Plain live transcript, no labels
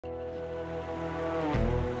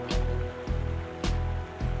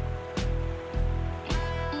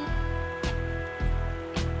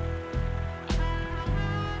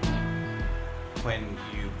when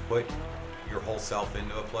you put your whole self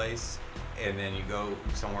into a place and then you go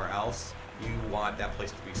somewhere else, you want that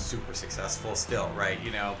place to be super successful still, right?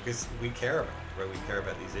 Because we care about it, right? We care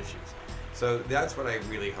about these issues. So that's what I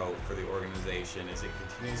really hope for the organization, is it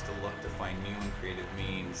continues to look to find new and creative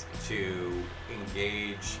means to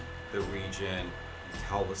engage the region and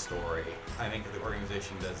tell the story. I think if the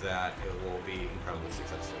organization does that, it will be incredibly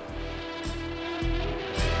successful.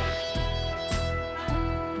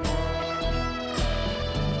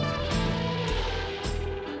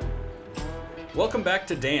 Welcome back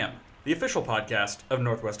to DAM, the official podcast of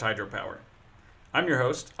Northwest Hydropower. I'm your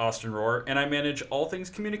host, Austin Rohr, and I manage all things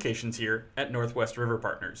communications here at Northwest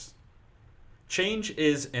RiverPartners. Change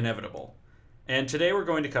is inevitable, and today we're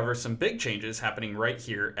going to cover some big changes happening right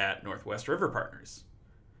here at Northwest RiverPartners.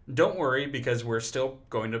 Don't worry, because we're still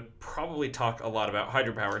going to probably talk a lot about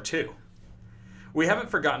hydropower too. We haven't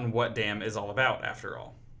forgotten what DAM is all about, after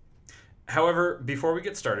all. However, before we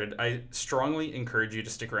get started, I strongly encourage you to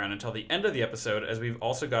stick around until the end of the episode, as we've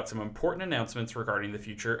also got some important announcements regarding the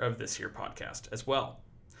future of this here podcast as well.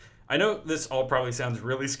 I know this all probably sounds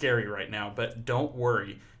really scary right now, but don't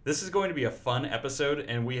worry. This is going to be a fun episode,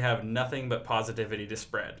 and we have nothing but positivity to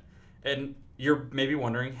spread. And you're maybe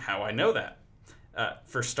wondering how I know that.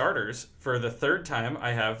 For starters, for the third time,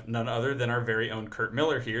 I have none other than our very own Kurt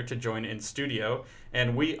Miller here to join in studio,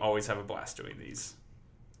 and we always have a blast doing these.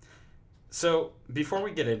 So, before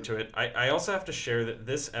we get into it, I also have to share that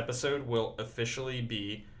this episode will officially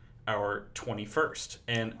be our 21st.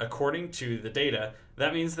 And according to the data,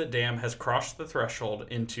 that means that DAM has crossed the threshold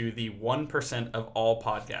into the 1% of all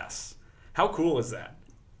podcasts. How cool is that?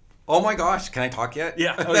 Oh my gosh, can I talk yet?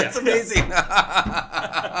 Yeah. Oh, that's amazing.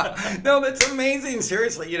 Yeah. No, that's amazing.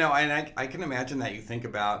 Seriously, and I can imagine that you think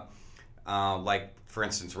about, for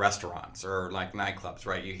instance, restaurants or like nightclubs,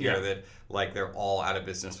 right? You hear that like they're all out of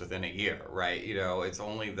business within a year, right? It's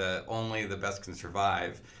only the best can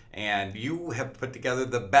survive, and you have put together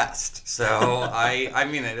the best. So I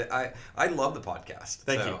mean it. I love the podcast.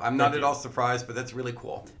 Thank you. I'm not at all surprised, but that's really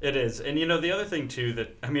cool. It is, and the other thing too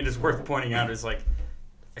that is worth pointing out is like,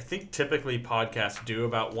 I think typically podcasts do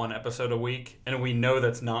about one episode a week, and we know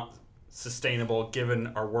that's not sustainable given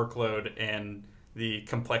our workload and the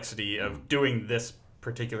complexity of doing this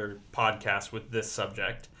particular podcast with this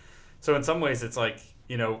subject. So in some ways it's like,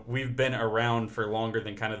 we've been around for longer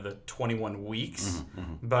than kind of the 21 weeks,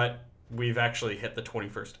 but we've actually hit the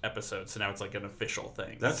 21st episode, so now it's like an official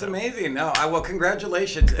thing. That's amazing. No, well,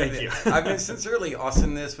 congratulations. Thank you. I mean, sincerely,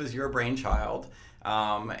 Austin, this was your brainchild.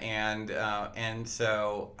 And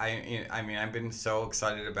so I've been so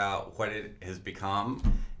excited about what it has become,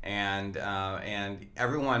 and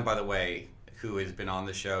everyone, by the way, who has been on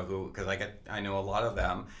the show, because I know a lot of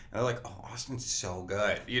them, and they're like, oh, Austin's so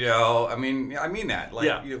good. I mean that,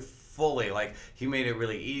 fully, like, he made it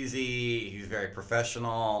really easy. He's very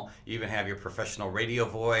professional. You even have your professional radio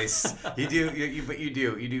voice. You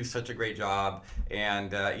do such a great job.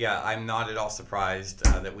 And I'm not at all surprised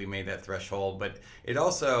that we made that threshold. But it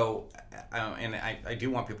also, and I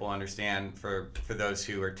do want people to understand, for those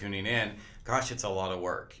who are tuning in, gosh, it's a lot of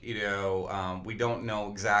work. We don't know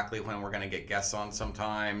exactly when we're going to get guests on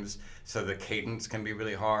sometimes, so the cadence can be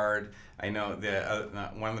really hard. I know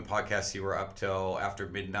one of the podcasts you were up till after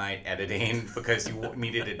midnight editing because you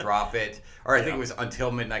needed to drop it, or I think it was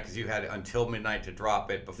until midnight because you had until midnight to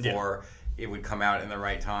drop it before it would come out in the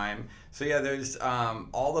right time. So there's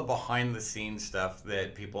all the behind the scenes stuff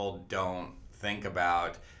that people don't think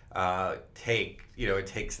about. It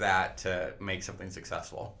takes that to make something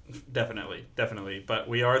successful. Definitely. But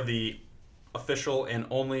we are the official and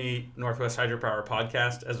only Northwest Hydropower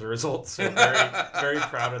podcast as a result, so very, very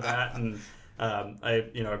proud of that. And I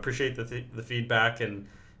appreciate the feedback, and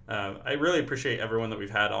I really appreciate everyone that we've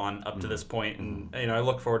had on up to this point. And I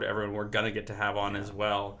look forward to everyone we're gonna get to have on as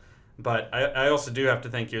well. But I also do have to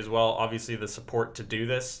thank you as well. Obviously, the support to do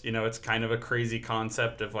this. It's kind of a crazy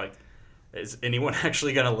concept of like, is anyone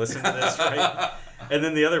actually going to listen to this, right? And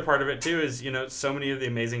then the other part of it too is, so many of the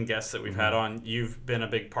amazing guests that we've had on, you've been a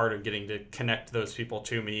big part of getting to connect those people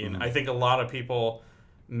to me. And I think a lot of people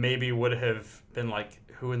maybe would have been like,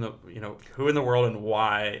 who in the world and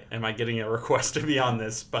why am I getting a request to be on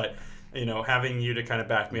this? But, having you to kind of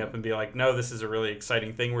back me up and be like, no, this is a really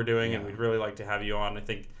exciting thing we're doing, and we'd really like to have you on, I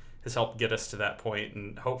think has helped get us to that point.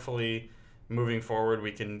 And hopefully moving forward,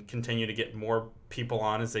 we can continue to get more people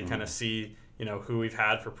on as they kind of see, who we've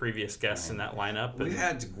had for previous guests in that lineup. We've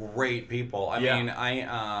had great people. I mean,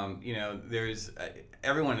 there's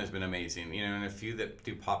everyone has been amazing. And a few that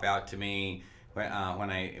do pop out to me when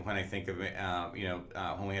I think of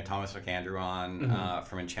when we had Thomas McAndrew on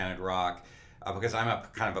from Enchanted Rock. because I'm a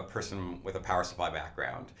kind of a person with a power supply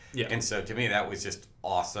background. Yeah. And so to me, that was just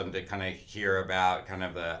awesome to kind of hear about kind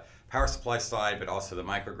of the power supply side, but also the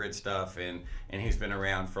microgrid stuff. And he's been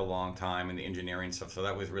around for a long time and the engineering stuff. So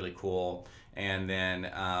that was really cool. And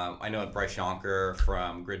then I know Bryce Yonker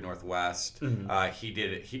from Grid Northwest. He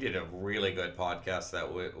did a really good podcast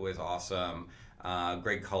that was awesome.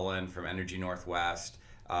 Greg Cullen from Energy Northwest.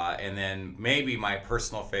 And then maybe my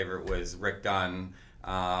personal favorite was Rick Dunn. You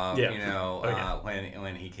know,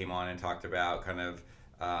 when he came on and talked about kind of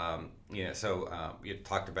you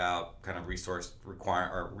talked about kind of resource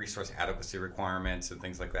adequacy requirements and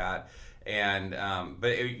things like that. And but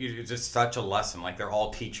it's just such a lesson. Like, they're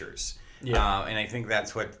all teachers. Yeah. And I think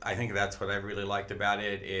that's what I really liked about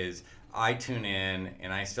it is I tune in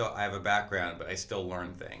and I have a background, but I still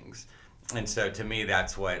learn things. And so to me,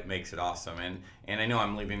 that's what makes it awesome. And I know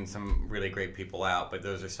I'm leaving some really great people out, but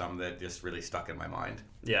those are some that just really stuck in my mind.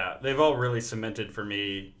 Yeah, they've all really cemented for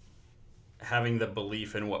me having the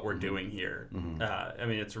belief in what we're doing here. I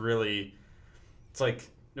mean, it's like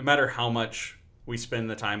no matter how much we spend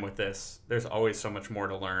the time with this, there's always so much more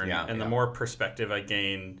to learn. The more perspective I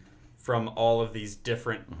gain from all of these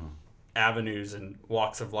different avenues and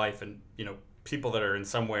walks of life, and people that are in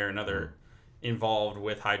some way or another involved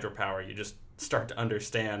with hydropower, you just start to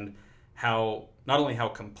understand how not only how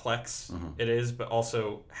complex it is, but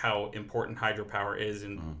also how important hydropower is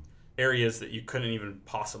in areas that you couldn't even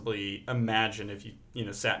possibly imagine if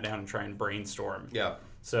you sat down and try and brainstorm. Yeah.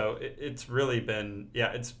 So it's really been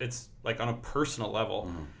it's like on a personal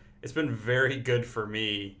level, it's been very good for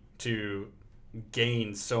me to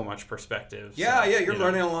gain so much perspective. You're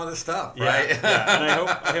learning a lot of stuff, right? Yeah. And I hope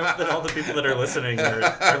that all the people that are listening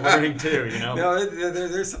are learning too. No,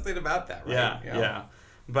 there's something about that, right? Yeah.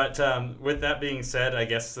 But with that being said, I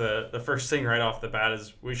guess the first thing right off the bat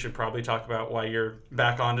is we should probably talk about why you're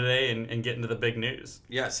back on today and get into the big news.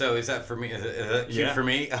 Yeah, so is that for me? Is that cute for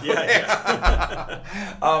me? Yeah.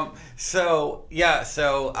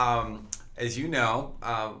 As you know,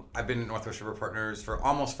 I've been at Northwest RiverPartners for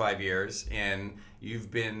almost 5 years, and you've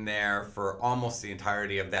been there for almost the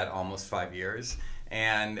entirety of that almost 5 years.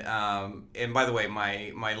 And by the way,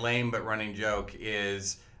 my lame but running joke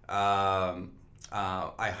is I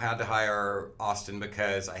had to hire Austin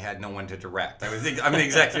because I had no one to direct. I'm the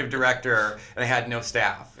executive director, and I had no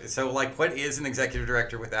staff. So, like, what is an executive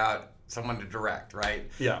director without someone to direct, right?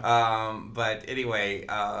 Yeah. But anyway,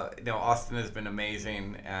 Austin has been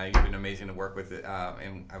amazing. You've been amazing to work with,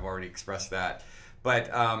 and I've already expressed that. But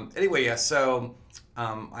anyway, so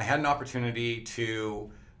I had an opportunity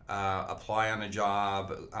to apply on a job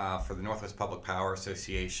for the Northwest Public Power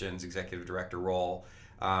Association's executive director role.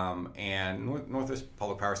 And Northwest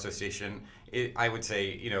Public Power Association, I would say,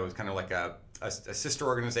 is kind of like a sister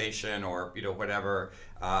organization or, whatever.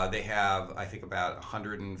 They have, I think, about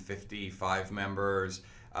 155 members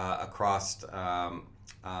across a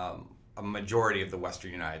majority of the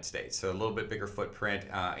western United States. So a little bit bigger footprint,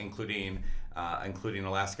 including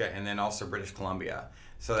Alaska, and then also British Columbia.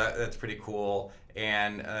 So that's pretty cool.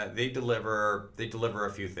 And they deliver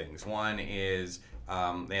a few things. One is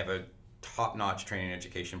they have a top-notch training and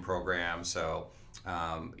education program. So,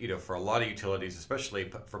 for a lot of utilities,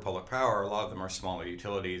 especially for public power, a lot of them are smaller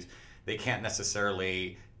utilities. They can't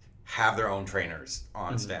necessarily have their own trainers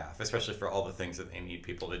on staff, especially for all the things that they need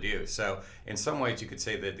people to do. So, in some ways, you could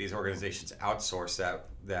say that these organizations outsource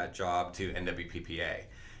that job to NWPPA.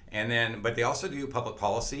 And then, but they also do public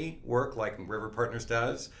policy work like RiverPartners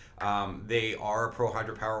does. They are a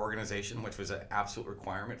pro-hydropower organization, which was an absolute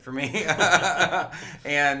requirement for me.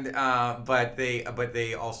 And but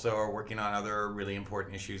they also are working on other really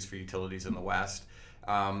important issues for utilities in the West.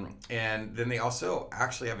 And then they also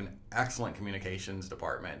actually have an excellent communications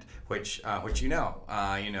department, which some of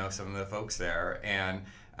the folks there, and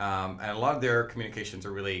a lot of their communications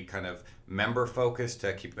are really kind of member focused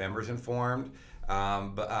to keep members informed.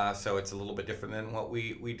 So it's a little bit different than what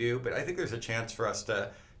we do, but I think there's a chance for us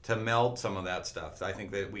to meld some of that stuff. I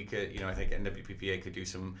think that we could, I think NWPPA could do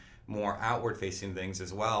some more outward-facing things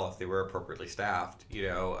as well if they were appropriately staffed,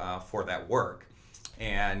 for that work,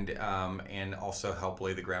 and also help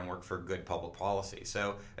lay the groundwork for good public policy.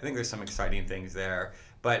 So I think there's some exciting things there.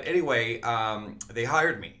 But anyway, they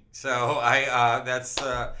hired me, so that's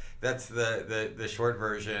the short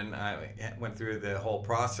version. I went through the whole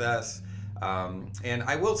process. And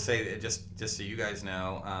I will say that just so you guys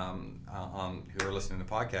know, who are listening to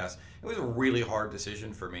the podcast, it was a really hard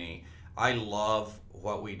decision for me. I love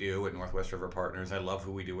what we do at Northwest RiverPartners. I love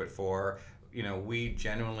who we do it for. We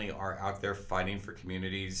genuinely are out there fighting for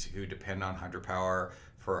communities who depend on hydropower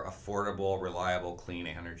for affordable, reliable, clean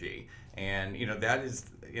energy. and that is,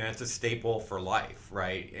 it's a staple for life,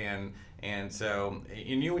 right? And so,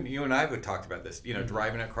 and you and I have talked about this,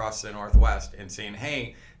 driving across the Northwest and saying,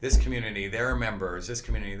 hey, this community, their members, this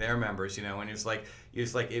community, their members, and it's like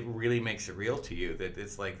it really makes it real to you that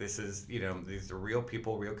it's like this is, these are real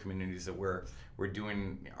people, real communities that we're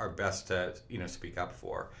doing our best to speak up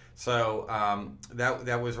for. So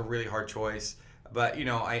that was a really hard choice, but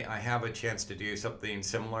I have a chance to do something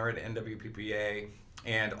similar at NWPPA,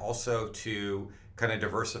 and also to kind of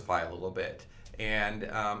diversify a little bit. And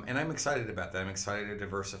I'm excited about that. I'm excited to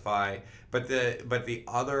diversify. But the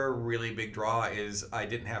other really big draw is I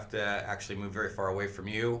didn't have to actually move very far away from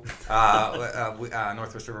you.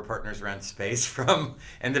 Northwest RiverPartners rent space from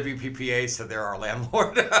NWPPA, so they're our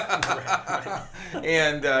landlord. Right.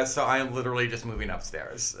 And so I'm literally just moving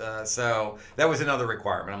upstairs. So that was another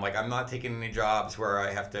requirement. I'm like, I'm not taking any jobs where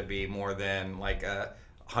I have to be more than like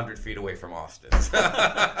 100 feet away from Austin.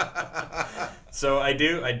 So I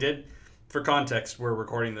did. For context, we're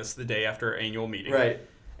recording this the day after our annual meeting. Right.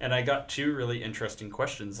 And I got 2 really interesting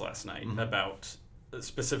questions last night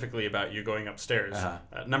specifically about you going upstairs.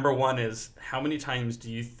 Number 1 is, how many times do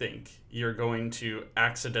you think you're going to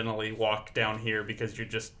accidentally walk down here because you're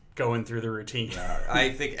just going through the routine? I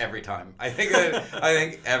think every time. I think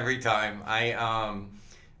every time.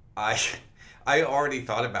 I already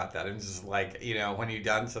thought about that. It's just like, when you've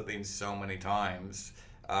done something so many times,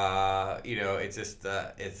 it's just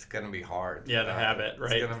it's gonna be hard. Yeah, the habit,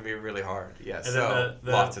 right? It's gonna be really hard. Yeah, and so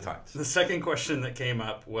lots of times. The second question that came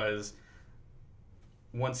up was,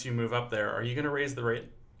 once you move up there, are you gonna raise the rate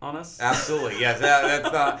on us? Absolutely, yes.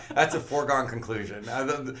 That's a foregone conclusion.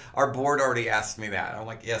 Our board already asked me that. I'm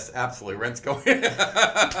like, yes, absolutely. Rent's going.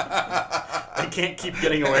 I can't keep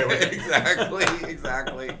getting away with it.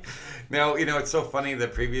 Exactly. Now, it's so funny, the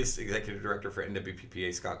previous executive director for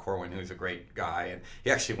NWPPA, Scott Corwin, who's a great guy, and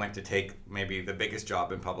he actually went to take maybe the biggest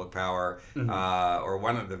job in public power, or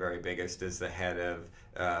one of the very biggest, as the head of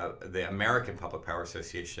the American Public Power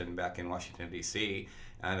Association back in Washington, D.C.,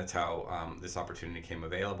 and that's how this opportunity came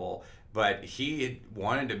available. But he had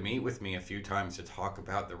wanted to meet with me a few times to talk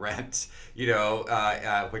about the rent,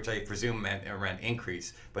 which I presume meant a rent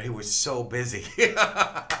increase. But he was so busy.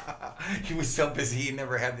 He was so busy, he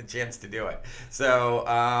never had the chance to do it.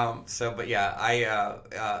 But yeah,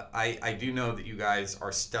 I do know that you guys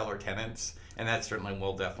are stellar tenants, and that certainly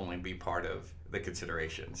will definitely be part of the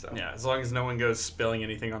consideration. So yeah, as long as no one goes spilling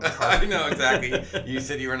anything on the carpet. I know, exactly. You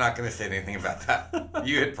said you were not going to say anything about that.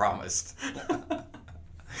 You had promised.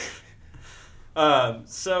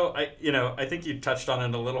 So I think you touched on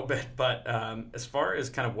it a little bit, but as far as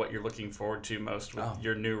kind of what you're looking forward to most with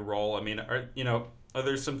your new role, I mean, are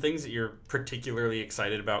there some things that you're particularly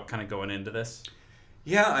excited about kind of going into this?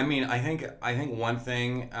 Yeah, I mean, I think one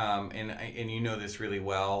thing, and you know this really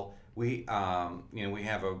well, we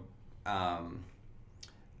have a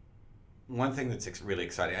one thing that's really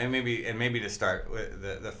exciting, and maybe to start with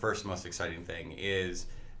the first most exciting thing is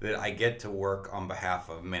that I get to work on behalf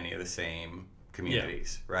of many of the same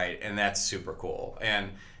communities, right? And that's super cool.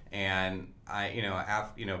 And I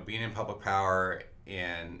being in public power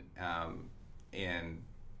and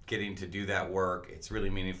getting to do that work, it's really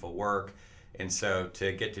meaningful work. And so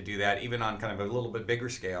to get to do that, even on kind of a little bit bigger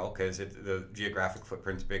scale, because the geographic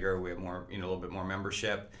footprint's bigger, we have more, a little bit more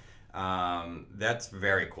membership. That's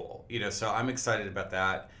very cool. So I'm excited about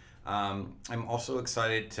that. I'm also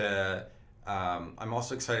excited to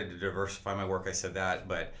diversify my work. I said that,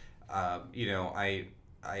 but I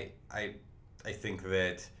think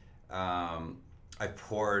that I'm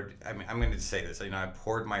going to say this. I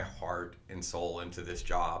poured my heart and soul into this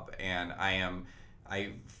job, and I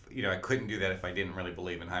couldn't do that if I didn't really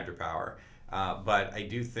believe in hydropower. But I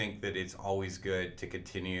do think that it's always good to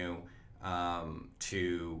continue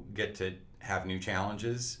to get to have new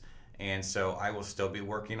challenges, and so I will still be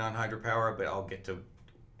working on hydropower, but I'll get to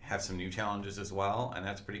have some new challenges as well, and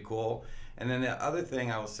that's pretty cool. And then the other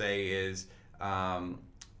thing I will say is,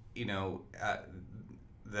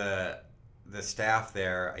 the staff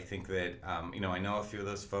there. I think that I know a few of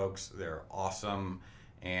those folks. They're awesome,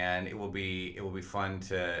 and it will be fun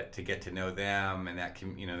to get to know them and that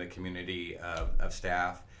the community of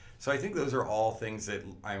staff. So I think those are all things that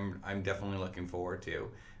I'm definitely looking forward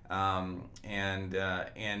to. And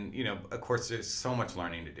of course, there's so much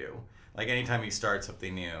learning to do. Like anytime you start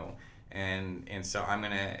something new, and so I'm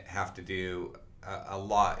gonna have to do a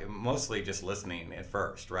lot, mostly just listening at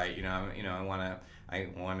first, right? I want to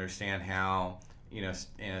understand how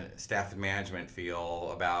staff and management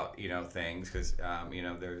feel about things, because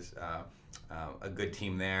there's a good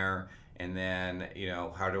team there, and then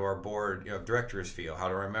how do our board of directors feel? How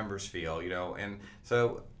do our members feel? And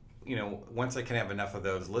so once I can have enough of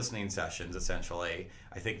those listening sessions, essentially,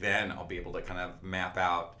 I think then I'll be able to kind of map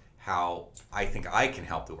out how I think I can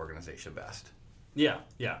help the organization best. Yeah.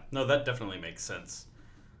 No, that definitely makes sense.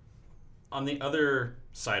 On the other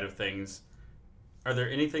side of things, are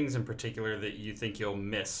there any things in particular that you think you'll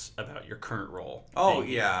miss about your current role? Oh,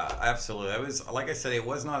 yeah, absolutely. Like I said, it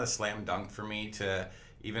was not a slam dunk for me to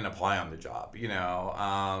even apply on the job,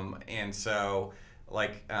 and so,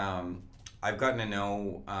 I've gotten to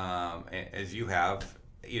know, as you have,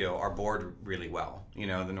 our board really well, the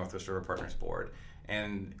Northwest RiverPartners board.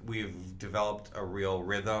 And we've developed a real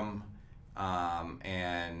rhythm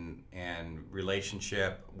and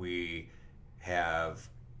relationship. We have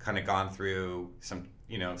kind of gone through some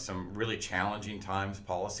really challenging times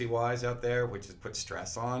policy-wise out there, which has put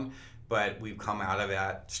stress on. But we've come out of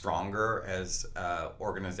that stronger as an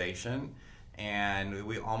organization, and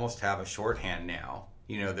we almost have a shorthand now,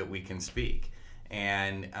 that we can speak.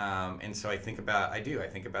 And so I think about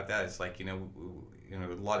that. It's like a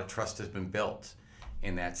lot of trust has been built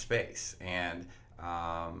in that space, and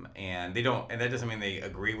they don't, and that doesn't mean they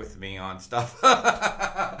agree with me on stuff.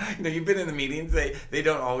 You've been in the meetings; they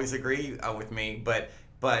don't always agree with me, but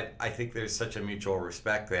I think there's such a mutual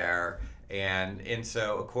respect there, and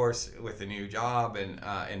so of course with the new job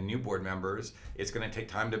and new board members, it's going to take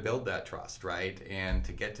time to build that trust, right, and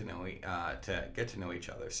to get to know each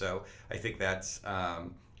other. So I think that's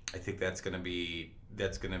going to be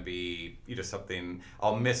something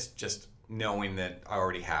I'll miss, just knowing that I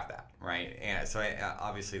already have that, right? And so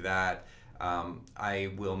obviously that I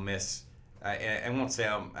will miss. I won't say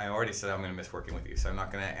I already said I'm going to miss working with you, so I'm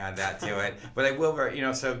not going to add that to it. But I will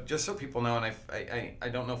so just so people know, and I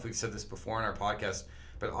don't know if we've said this before in our podcast,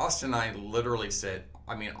 but Austin and I literally sit,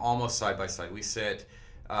 almost side by side. We sit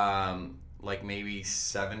maybe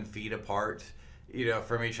 7 feet apart,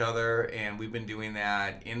 from each other, and we've been doing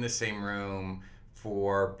that in the same room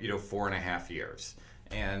for 4.5 years.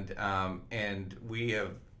 And we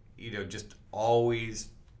have, just always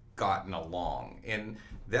gotten along, and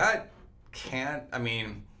that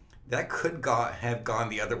could have gone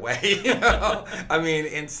the other way,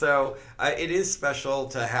 and so it is special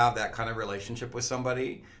to have that kind of relationship with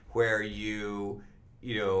somebody where you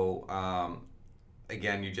develop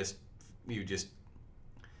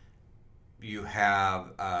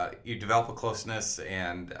a closeness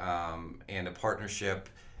and a partnership,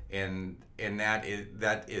 and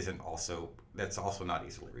that's also not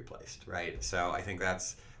easily replaced, right? So I think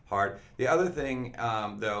that's hard. The other thing,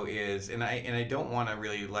 though, is, and I don't want to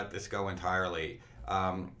really let this go entirely.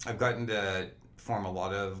 I've gotten to form a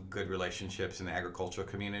lot of good relationships in the agricultural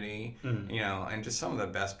community, and just some of the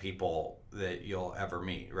best people that you'll ever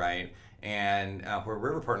meet, right? And where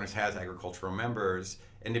RiverPartners has agricultural members,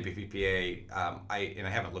 NWPPA, I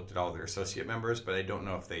haven't looked at all their associate members, but I don't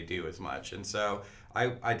know if they do as much. And so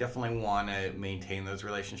I definitely want to maintain those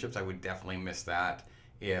relationships. I would definitely miss that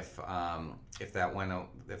if that went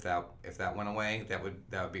away. That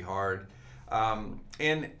would be hard.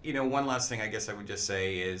 And one last thing I guess I would just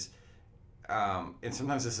say is, and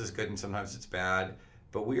sometimes this is good and sometimes it's bad,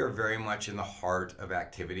 but we are very much in the heart of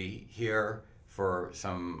activity here for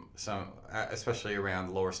some especially around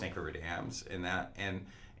the lower Snake River dams, and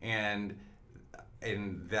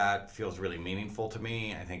that feels really meaningful to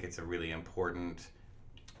me. I think it's a really important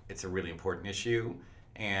issue,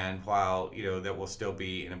 and while that will still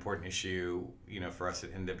be an important issue for us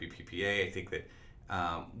at NWPPA, I think that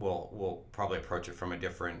we'll probably approach it from a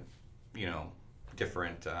different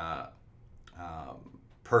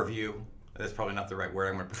purview. That's probably not the right word.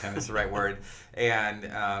 I'm going to pretend it's the right word,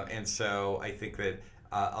 and so I think that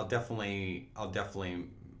I'll definitely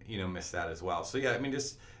miss that as well. So yeah,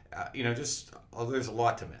 there's a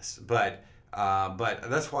lot to miss, but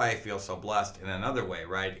that's why I feel so blessed in another way,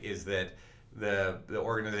 right? Is that the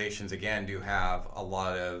organizations again do have a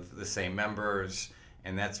lot of the same members,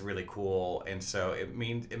 and that's really cool. And so it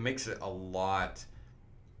makes it a lot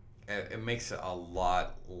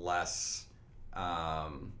less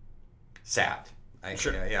sad.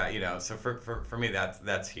 Sure. Yeah. So for me,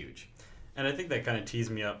 that's huge. And I think that kind of tees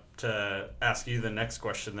me up to ask you the next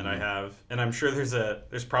question that I have, and I'm sure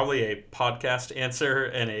there's probably a podcast answer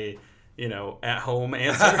and a at home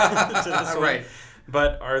answer to this one. Right.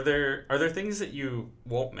 But are there things that you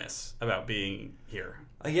won't miss about being here?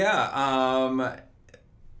 Yeah. Are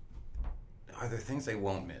there things I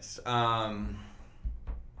won't miss? I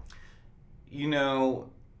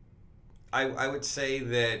would say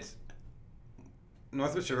that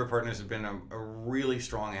Northwest RiverPartners has been a really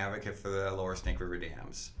strong advocate for the lower Snake River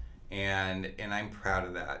dams, and I'm proud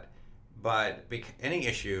of that. But any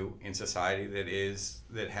issue in society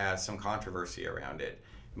that has some controversy around it,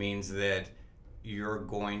 means that you're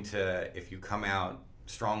going to, if you come out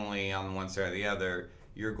strongly on one side or the other,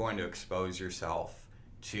 you're going to expose yourself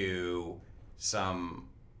to some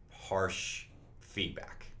harsh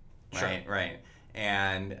feedback, right? Sure. Right.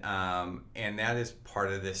 And that is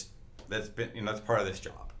part of this. That's part of this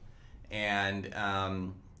job, and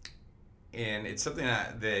it's something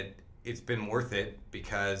that it's been worth it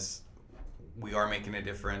because we are making a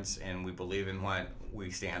difference and we believe in what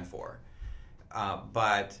we stand for.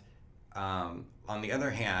 But on the other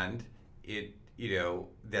hand,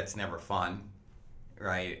 that's never fun,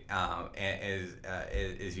 right?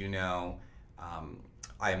 As you know,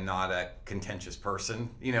 I am not a contentious person.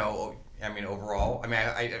 I mean, overall, I mean,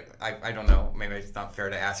 I don't know. Maybe it's not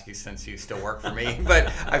fair to ask you since you still work for me, but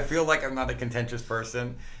I feel like I'm not a contentious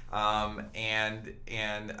person. But I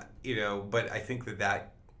think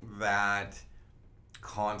that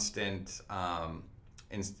constant, and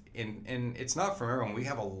it's not from everyone. We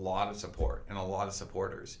have a lot of support and a lot of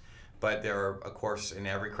supporters, but there are, of course, in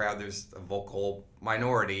every crowd, there's a vocal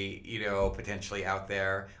minority, potentially out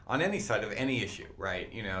there on any side of any issue, right?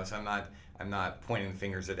 So I'm not pointing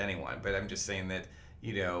fingers at anyone, but I'm just saying that,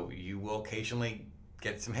 you will occasionally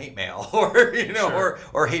get some hate mail or Sure.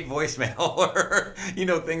 or hate voicemail or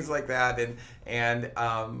things like that, and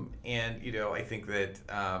I think that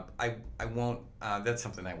I won't that's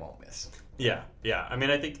something I won't miss. Yeah, yeah. I mean,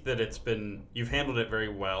 I think that you've handled it very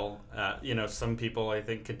well. Some people I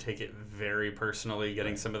think could take it very personally,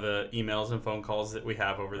 getting some of the emails and phone calls that we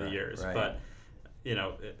have over the years. Right. But,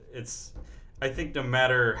 I think no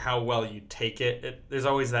matter how well you take it, there's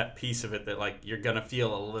always that piece of it that, like, you're going to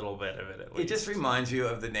feel a little bit of it at least. It just reminds you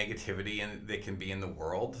of the negativity that can be in the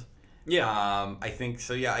world. Yeah. I think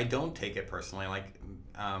so. Yeah, I don't take it personally. Like,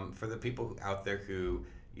 for the people out there who,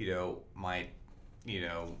 might,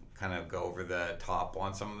 kind of go over the top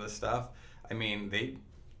on some of this stuff. I mean,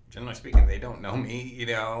 generally speaking, they don't know me,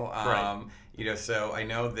 Right. So I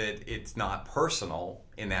know that it's not personal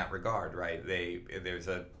in that regard, right? There's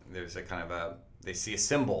a kind of they see a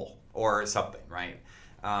symbol or something, right?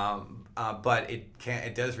 But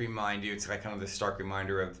it does remind you. It's like kind of the stark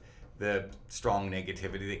reminder of the strong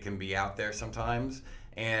negativity that can be out there sometimes,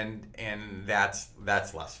 and that's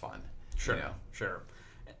less fun. Sure. Sure.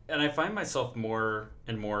 And I find myself more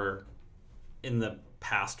and more in the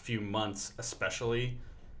past few months, especially,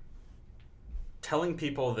 telling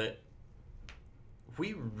people that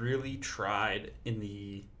we really tried in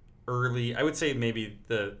the early, I would say maybe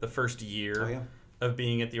the first year of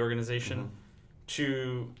being at the organization,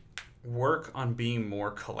 to work on being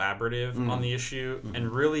more collaborative on the issue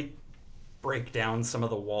and really break down some of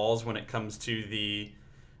the walls when it comes to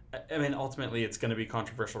I mean, ultimately it's going to be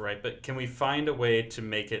controversial, right? But can we find a way to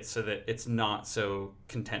make it so that it's not so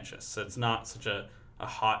contentious, so it's not such a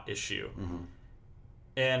hot issue?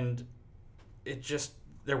 And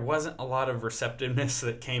there wasn't a lot of receptiveness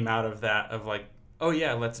that came out of that, of like, oh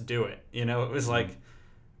yeah, let's do it. It was like,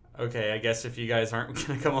 okay, I guess if you guys aren't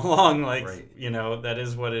going to come along, like, right. That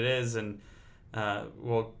is what it is. And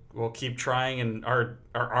we'll keep trying, and our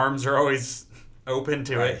arms are always open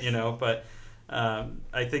to Right. it, but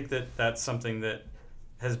I think that's something that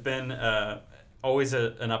has been always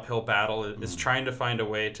an uphill battle, is trying to find a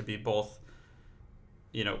way to be both,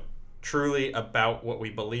 truly about what we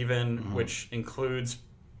believe in, which includes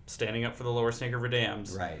standing up for the lower Snake River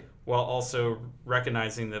dams, Right. while also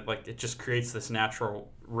recognizing that, like, it just creates this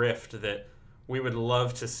natural rift that we would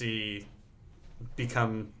love to see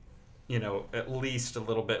become, at least a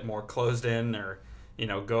little bit more closed in, or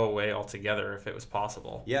go away altogether if it was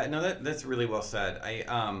possible. Yeah, no, that's really well said.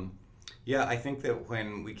 I think that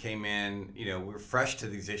when we came in, we were fresh to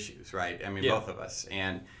these issues, right? I mean, both of us,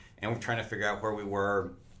 and we're trying to figure out where we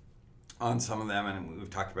were on some of them, and we've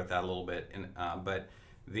talked about that a little bit. And but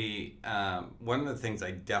the one of the things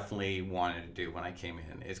I definitely wanted to do when I came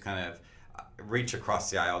in is kind of reach across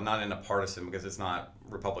the aisle, not in a partisan, because it's not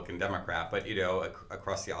Republican Democrat, but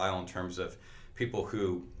across the aisle in terms of people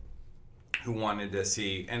who wanted to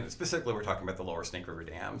see, and specifically we're talking about the lower Snake River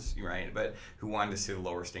dams, right? But who wanted to see the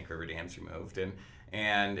lower Snake River dams removed,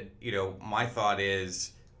 and my thought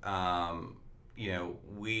is,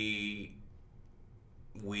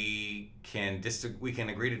 we can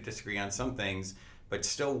agree to disagree on some things, but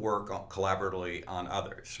still work collaboratively on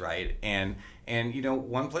others, right? And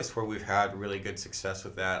one place where we've had really good success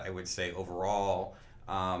with that, I would say overall,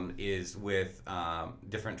 is with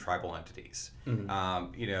different tribal entities.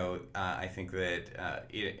 I think that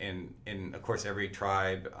in of course every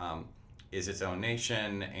tribe is its own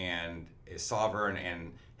nation and is sovereign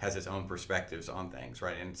and has its own perspectives on things,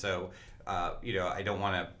 right? And so I don't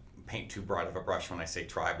want to paint too broad of a brush when I say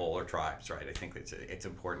tribal or tribes, right? I think it's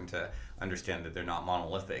important to understand that they're not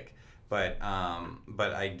monolithic. But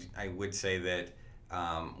I would say that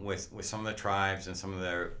with some of the tribes and some of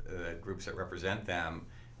the groups that represent them,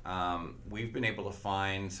 we've been able to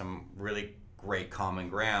find some really great common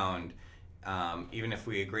ground, even if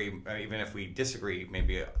we agree, even if we disagree,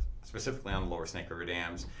 maybe specifically on the Lower Snake River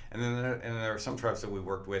dams. And then there are some tribes that we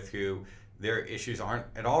worked with who their issues aren't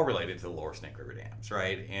at all related to the Lower Snake River dams,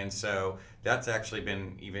 right? And so that's actually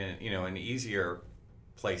been even an easier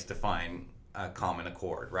place to find a common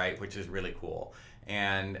accord, right? Which is really cool.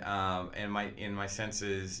 And in my sense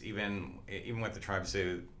is even with the tribes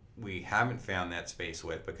who we haven't found that space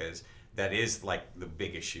with, because that is like the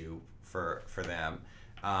big issue for them.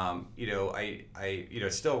 I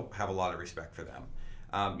still have a lot of respect for them.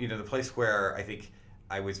 The place where I think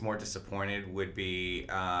I was more disappointed would be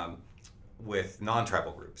with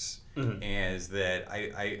non-tribal groups, is that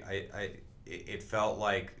it felt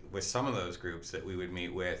like with some of those groups that we would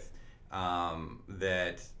meet with,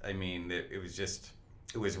 that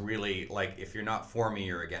it was really like, if you're not for me,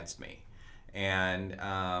 you're against me, and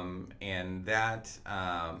that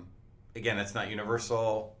again, that's not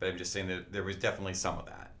universal, but I'm just saying that there was definitely some of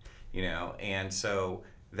that, and so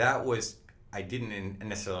that was, I didn't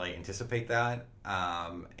necessarily anticipate that,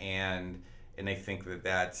 and I think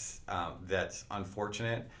that's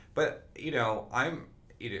unfortunate. But I'm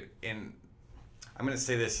going to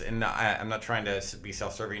say this, and I'm not trying to be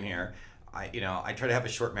self-serving here. I try to have a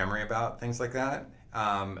short memory about things like that,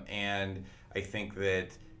 and I think that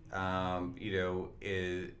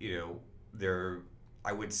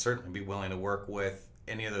I would certainly be willing to work with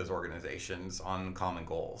any of those organizations on common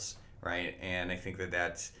goals, right? And I think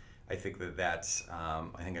that's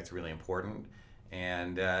really important,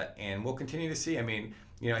 and we'll continue to see. I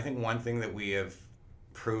think one thing that we have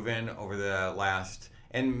proven over the last,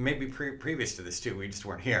 and maybe previous to this too, we just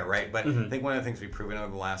weren't here, right? But I think one of the things we've proven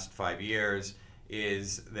over the last 5 years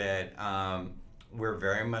is that we're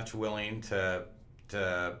very much willing to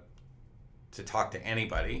talk to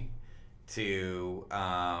anybody, to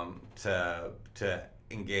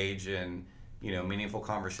engage in meaningful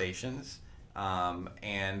conversations,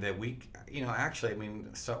 and that we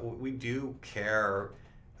so we do care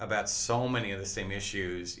about so many of the same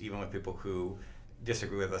issues, even with people who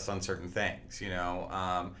disagree with us on certain things.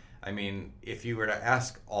 If you were to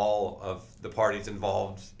ask all of the parties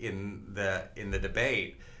involved in the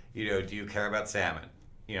debate, do you care about salmon?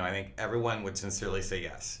 I think everyone would sincerely say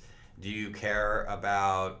yes. Do you care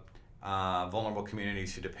about vulnerable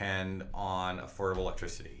communities who depend on affordable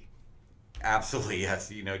electricity? Absolutely yes.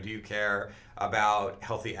 Do you care about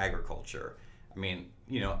healthy agriculture?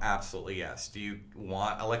 Absolutely yes. Do you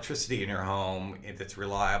want electricity in your home that's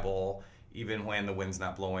reliable, even when the wind's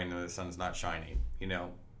not blowing and the sun's not shining?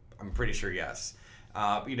 I'm pretty sure yes.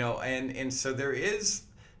 And so there is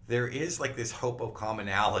like this hope of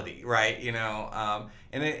commonality, right?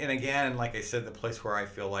 And again, like I said, the place where I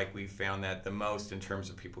feel like we found that the most in terms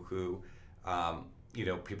of people who,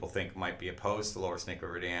 people think might be opposed to Lower Snake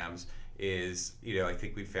River dams is, I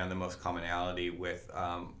think we found the most commonality with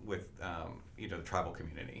the tribal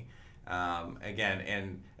community. Again,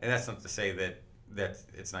 and that's not to say that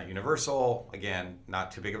it's not universal. Again,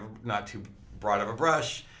 not too broad of a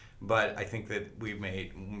brush, but I think that we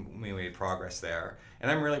made progress there,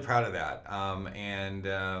 and I'm really proud of that.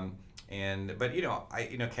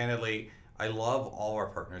 But candidly, I love all our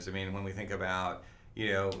partners. When we think about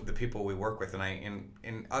the people we work with, and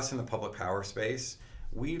in us in the public power space,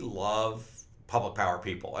 we love public power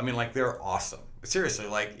people. They're awesome. Seriously,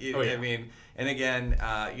 Oh, yeah. And again,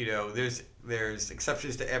 there's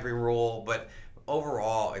exceptions to every rule, but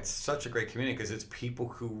overall, it's such a great community because it's people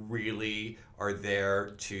who really are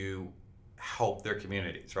there to help their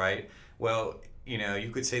communities, right? Well,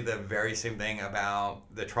 you could say the very same thing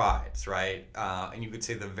about the tribes, right? And you could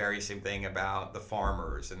say the very same thing about the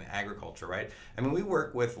farmers and the agriculture, right? We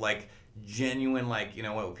work with genuine,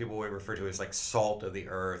 what people would refer to as salt of the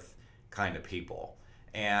earth kind of people.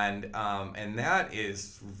 And that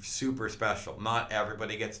is super special. Not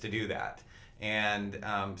everybody gets to do that. And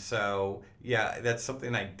so, yeah, that's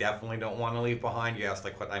something I definitely don't want to leave behind. You asked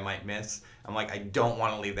what I might miss. I don't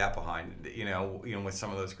want to leave that behind. With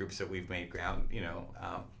some of those groups that we've made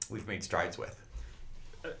we've made strides with.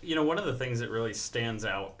 One of the things that really stands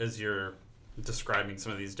out as you're describing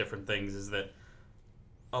some of these different things is that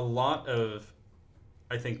a lot of,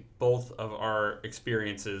 I think, both of our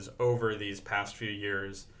experiences over these past few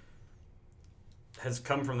years has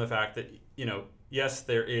come from the fact that, yes,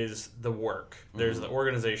 there is the work, there's the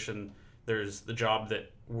organization, there's the job that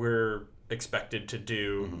we're expected to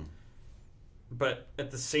do, but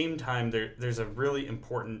at the same time, there's a really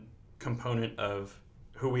important component of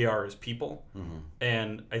who we are as people.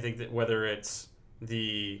 And I think that whether it's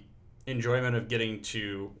the enjoyment of getting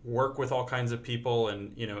to work with all kinds of people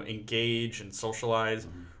and, engage and socialize,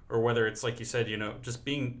 or whether it's, like you said, just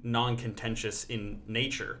being non-contentious in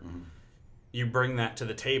nature, you bring that to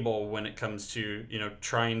the table when it comes to,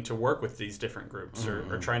 trying to work with these different groups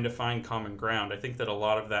or trying to find common ground. I think that a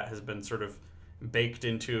lot of that has been sort of baked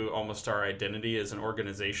into almost our identity as an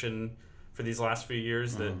organization for these last few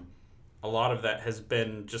years, that a lot of that has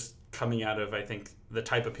been just coming out of, I think, the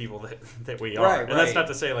type of people that we are. Right, and that's not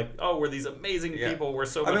to say like, oh, we're these amazing people. We're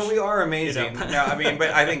so much... I mean, we are amazing. But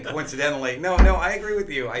I think coincidentally, no, I agree with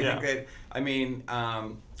you. I think that,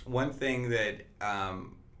 one thing that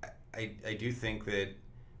I do think that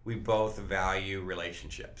we both value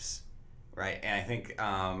relationships, right? And I think,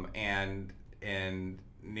 and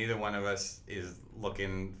neither one of us is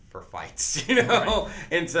looking for fights, Right.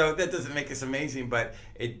 And so that doesn't make us amazing, but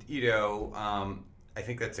it, I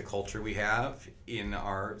think that's a culture we have in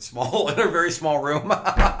our very small room,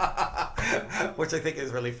 which I think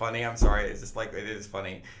is really funny. I'm sorry, it's just like, it is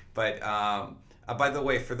funny. But by the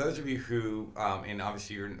way, for those of you who, and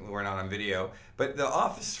obviously we're not on video, but the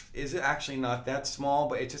office is actually not that small,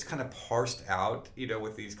 but it's just kind of parsed out,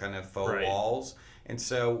 with these kind of faux walls. And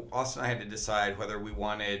so Austin and I had to decide whether we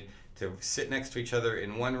wanted to sit next to each other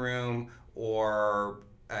in one room or...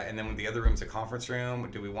 and then the other room's a conference room.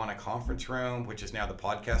 Do we want a conference room, which is now the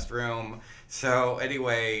podcast room? So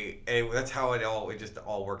anyway, that's how it just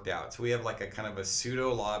all worked out. So we have like a kind of a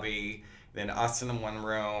pseudo lobby, then us in one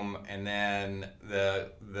room, and then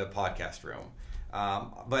the podcast room.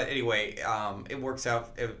 But anyway, it works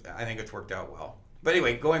out. I think it's worked out well. But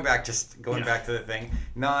anyway, going back to the thing,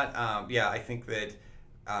 I think that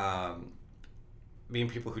being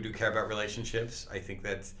people who do care about relationships, I think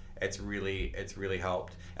that's it's really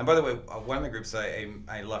helped. And by the way, one of the groups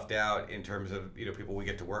I left out in terms of people we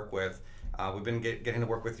get to work with, we've been getting to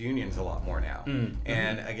work with unions a lot more now.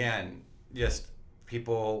 And again, just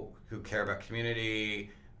people who care about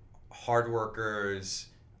community, hard workers,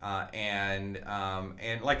 and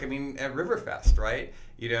like at Riverfest, right?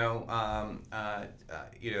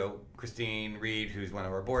 Christine Reed, who's one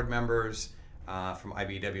of our board members from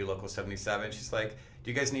IBEW Local 77, she's like,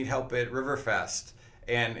 "Do you guys need help at Riverfest?"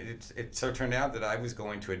 And it so turned out that I was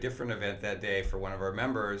going to a different event that day for one of our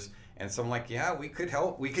members. And so I'm like, yeah, we could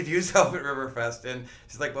help. We could use help at Riverfest. And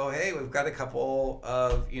she's like, well, hey, we've got a couple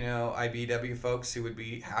of, IBW folks who would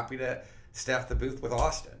be happy to staff the booth with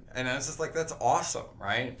Austin. And I was just like, that's awesome,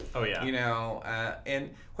 right? Oh, yeah. And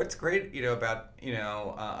what's great, about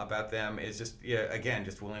them is just, again,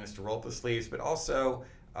 just willingness to roll up the sleeves, but also,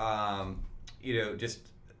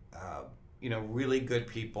 really good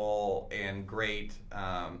people and great,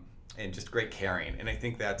 and just great caring. And I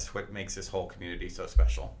think that's what makes this whole community so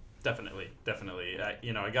special. Definitely.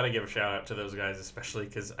 I got to give a shout out to those guys, especially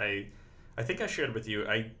because I think I shared with you,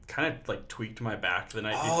 I kind of like tweaked my back the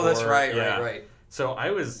night before. Oh, that's right, right. So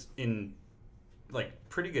I was in like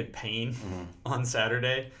pretty good pain on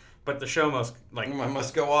Saturday, but the show must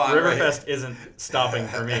go on. Riverfest isn't stopping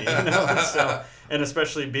for me, So, and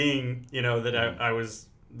especially being, that I was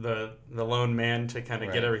the lone man to kind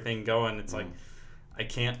of get everything going. It's like I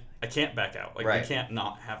can't back out. Like we can't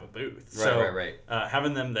not have a booth.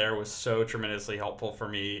 Having them there was so tremendously helpful for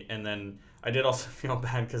me. And then I did also feel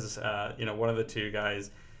bad because one of the two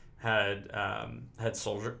guys had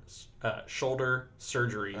shoulder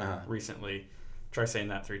surgery recently. Try saying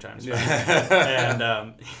that 3 times.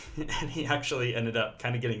 And he actually ended up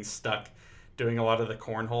kind of getting stuck doing a lot of the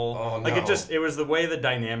cornhole. Oh, no. Like it was the way the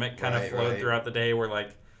dynamic kind of flowed throughout the day, where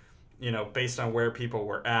like, based on where people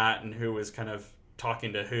were at and who was kind of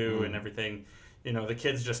talking to who and everything, the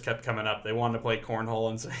kids just kept coming up. They wanted to play cornhole,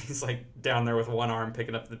 and so he's like down there with one arm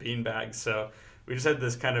picking up the beanbags. So we just had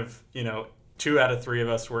this kind of, 2 out of 3 of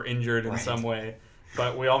us were injured in some way,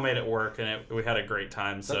 but we all made it work, and we had a great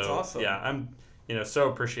time. So that's awesome. Yeah, I'm so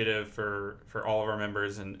appreciative for all of our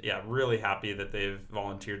members, and really happy that they've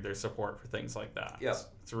volunteered their support for things like that. Yeah,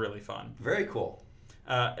 it's really fun. Very cool.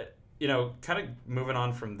 Kind of moving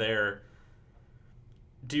on from there,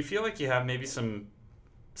 do you feel like you have maybe some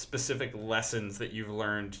specific lessons that you've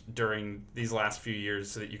learned during these last few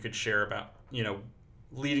years so that you could share about,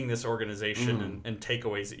 leading this organization and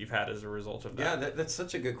takeaways that you've had as a result of that? Yeah, that's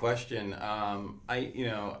such a good question.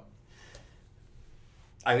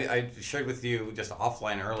 I shared with you just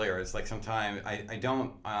offline earlier. It's like sometimes I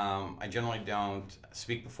generally don't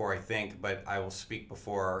speak before I think, but I will speak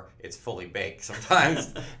before it's fully baked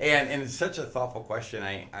sometimes. and it's such a thoughtful question.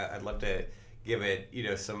 I'd love to give it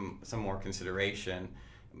some more consideration.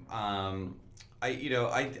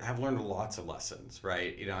 I have learned lots of lessons,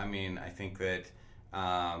 right? I mean, I think that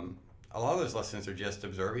a lot of those lessons are just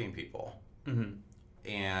observing people Mm-hmm.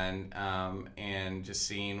 and just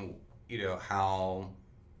seeing, how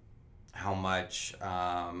much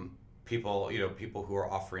people who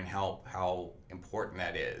are offering help, how important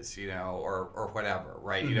that is, or whatever,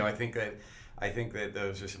 right? Mm-hmm. I think that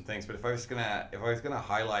those are some things. But if I was gonna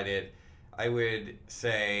highlight it, I would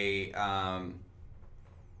say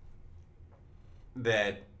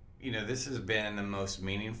that this has been the most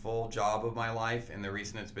meaningful job of my life, and the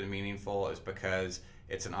reason it's been meaningful is because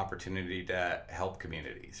it's an opportunity to help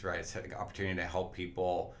communities, right? It's an opportunity to help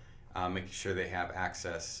people, making sure they have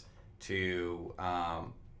access to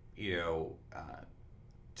you know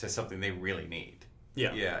to something they really need.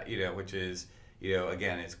 Yeah. Yeah, which is,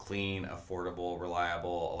 again, it's clean, affordable,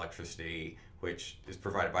 reliable electricity, which is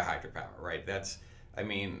provided by hydropower, right? That's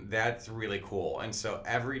really cool. And so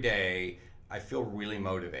every day I feel really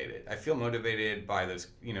motivated. I feel motivated by those,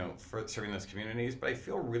 for serving those communities, but I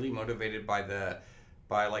feel really motivated by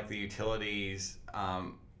like the utilities,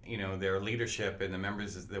 their leadership and the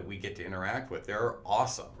members that we get to interact with. They're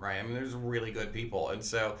awesome, right? I mean, there's really good people. And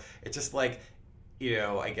so it's just like,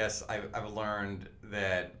 I guess I've learned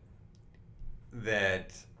that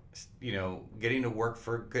getting to work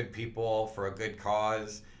for good people, for a good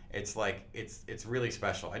cause, it's like it's really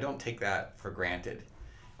special. I don't take that for granted.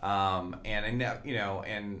 And I know,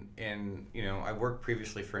 I worked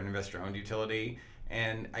previously for an investor-owned utility,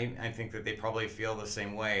 and I think that they probably feel the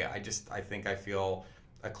same way. I think I feel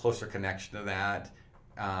a closer connection to that,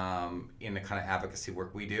 in the kind of advocacy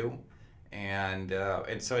work we do. And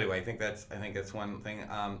so anyway, I think that's one thing.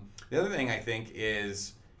 The other thing I think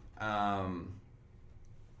is, I've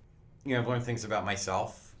learned things about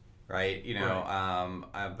myself, right?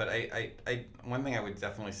 But I one thing I would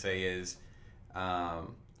definitely say is,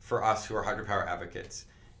 for us who are hydropower advocates,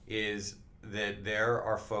 is that there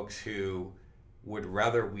are folks who would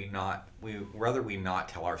rather we not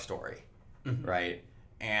tell our story, Mm-hmm. right?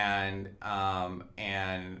 And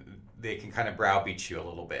they can kind of browbeat you a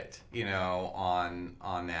little bit,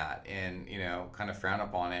 on that, and kind of frown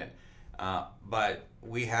upon it. But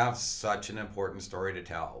we have such an important story to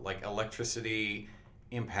tell. Like, electricity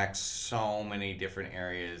impacts so many different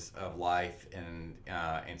areas of life and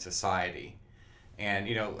in society. And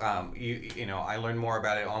I learned more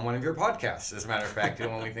about it on one of your podcasts. As a matter of fact,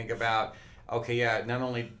 when we think about, okay, yeah, not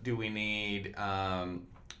only do we need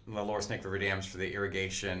the Lower Snake River dams for the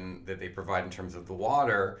irrigation that they provide in terms of the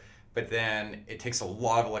water, but then it takes a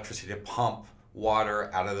lot of electricity to pump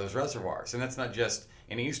water out of those reservoirs. And that's not just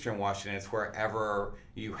in eastern Washington, it's wherever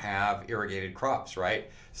you have irrigated crops, right?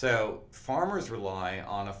 So farmers rely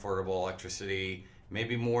on affordable electricity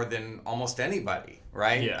maybe more than almost anybody,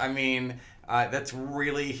 right? Yeah. I mean, that's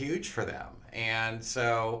really huge for them. And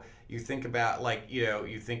so you think about,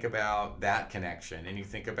 you think about that connection, and you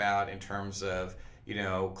think about in terms of,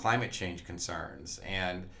 climate change concerns,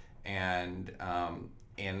 and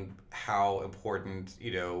how important,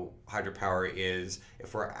 hydropower is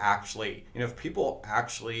if we're actually, if people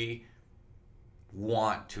actually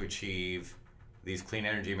want to achieve these clean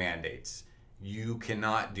energy mandates. You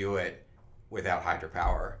cannot do it without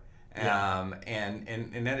hydropower. Yeah.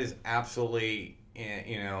 And that is absolutely,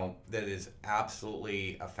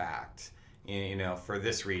 a fact, for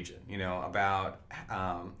this region. About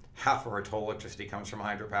half of our total electricity comes from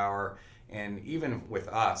hydropower. And even with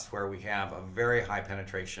us, where we have a very high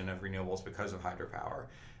penetration of renewables because of hydropower,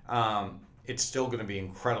 it's still going to be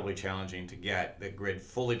incredibly challenging to get the grid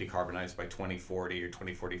fully decarbonized by 2040 or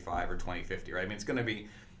 2045 or 2050, right? I mean,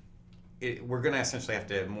 we're going to essentially have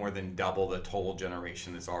to more than double the total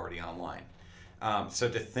generation that's already online. So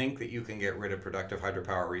to think that you can get rid of productive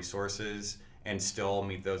hydropower resources and still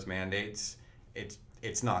meet those mandates,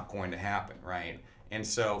 it's not going to happen, right? And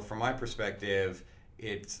so from my perspective,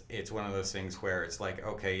 it's one of those things where it's like,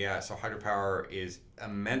 okay, yeah, so hydropower is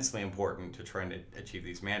immensely important to trying to achieve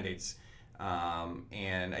these mandates.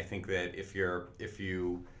 And I think that if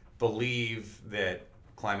you believe that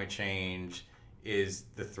climate change is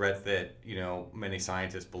the threat that many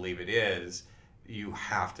scientists believe it is, you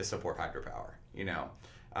have to support hydropower.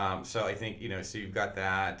 So I think so you've got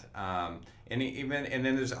that, and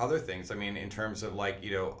then there's other things. I mean, in terms of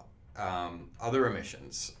other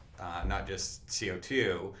emissions, not just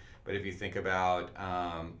CO2, but if you think about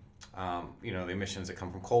the emissions that come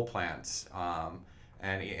from coal plants,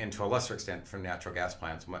 and to a lesser extent from natural gas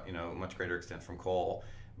plants, much greater extent from coal,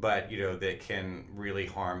 but that can really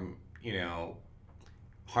harm the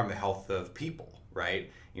health of people, right?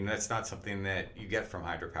 That's not something that you get from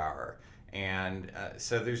hydropower. And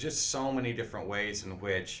so there's just so many different ways in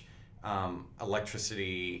which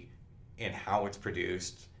electricity and how it's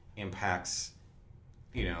produced impacts,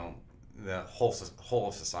 the whole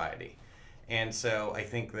of society. And so I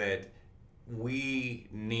think that we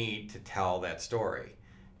need to tell that story.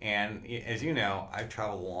 And as you know, I've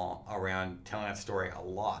traveled around telling that story a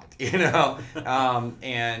lot, and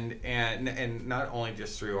not only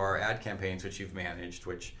just through our ad campaigns, which you've managed,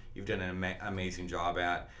 which you've done an amazing job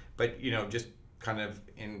at, but just kind of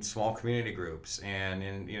in small community groups and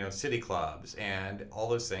in city clubs and all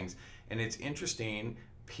those things. And it's interesting,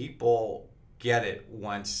 people get it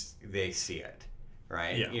once they see it,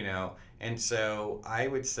 right? Yeah. And so I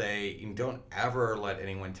would say, don't ever let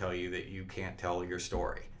anyone tell you that you can't tell your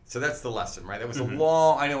story. So that's the lesson, right? That was I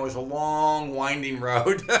know it was a long, winding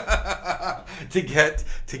road to get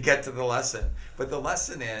to the lesson. But the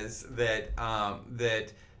lesson is that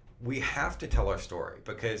that we have to tell our story,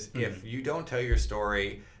 because if you don't tell your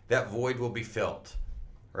story, that void will be filled,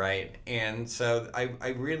 right? And so I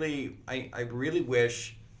really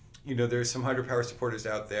wish, there's some hydropower supporters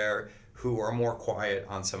out there who are more quiet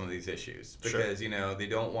on some of these issues, because they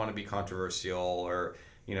don't want to be controversial, or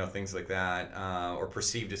things like that, or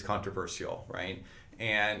perceived as controversial, right?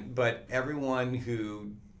 But everyone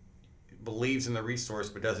who believes in the resource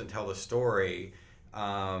but doesn't tell the story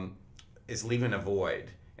is leaving a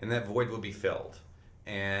void, and that void will be filled,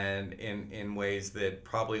 and in ways that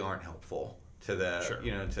probably aren't helpful to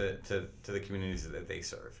the to the communities that they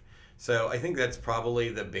serve. So I think that's probably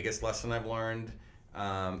the biggest lesson I've learned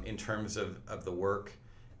in terms of the work.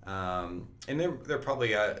 And there are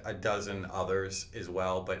probably a dozen others as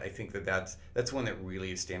well, but I think that's one that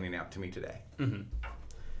really is standing out to me today. Mm-hmm.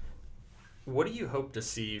 What do you hope to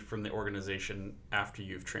see from the organization after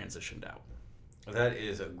you've transitioned out? That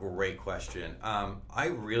is a great question. I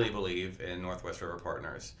really believe in Northwest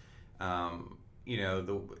RiverPartners.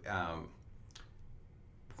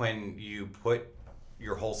 When you put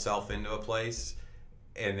your whole self into a place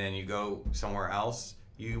and then you go somewhere else,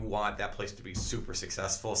 you want that place to be super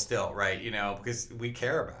successful still, right? Because we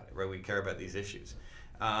care about it, right? We care about these issues.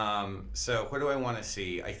 So what do I want to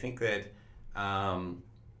see? I think that I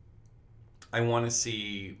want to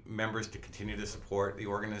see members to continue to support the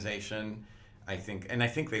organization. I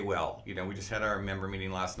think they will. We just had our member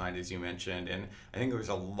meeting last night, as you mentioned, and I think there was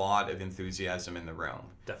a lot of enthusiasm in the room.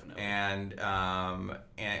 Definitely. And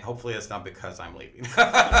hopefully that's not because I'm leaving.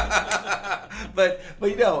 but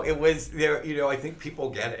it was there. I think people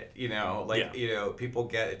get it. People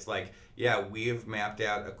get it's like, yeah, we have mapped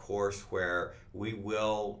out a course where we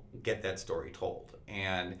will get that story told,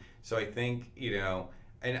 and so I think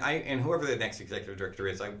and whoever the next executive director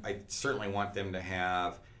is, I certainly want them to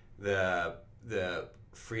have the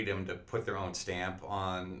freedom to put their own stamp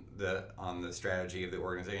on the strategy of the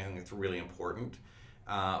organization. I think it's really important.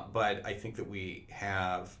 But I think that we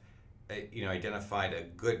have identified a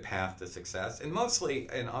good path to success, and mostly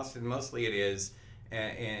in Austin, it is.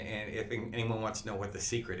 And if anyone wants to know what the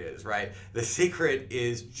secret is, right? The secret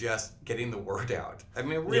is just getting the word out. I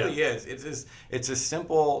mean, it really is. It's a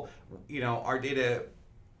simple. Our data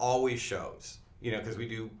always shows. Because we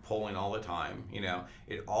do polling all the time,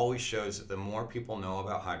 it always shows that the more people know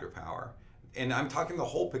about hydropower, and I'm talking the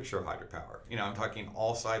whole picture of hydropower, I'm talking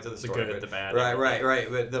all sides of the story. The good, the bad. Right.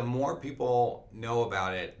 But the more people know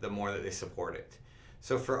about it, the more that they support it.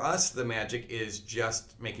 So for us, the magic is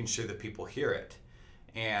just making sure that people hear it.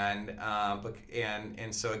 And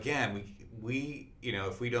so again, we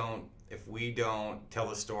if we don't tell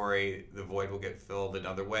the story, the void will get filled in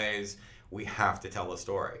other ways. We have to tell the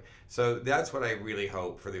story. So that's what I really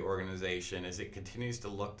hope for the organization, is it continues to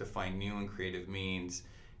look to find new and creative means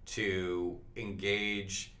to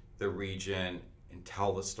engage the region and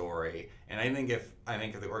tell the story. And I think if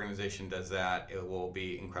the organization does that, it will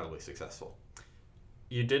be incredibly successful.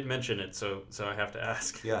 You did mention it, so I have to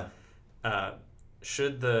ask. Yeah.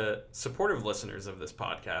 Should the supportive listeners of this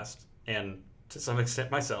podcast, and to some extent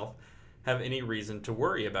myself, have any reason to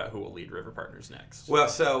worry about who will lead RiverPartners next? Well,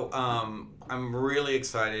 so I'm really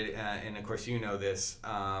excited, and of course you know this,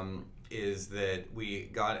 is that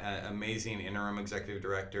we got an amazing interim executive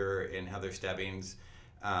director in Heather Stebbings.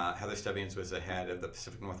 Heather Stebbings was the head of the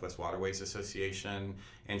Pacific Northwest Waterways Association,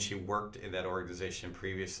 and she worked in that organization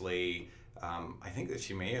previously. I think that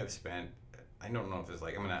she may have spent, I don't know if it's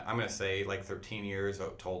like, I'm gonna say like 13 years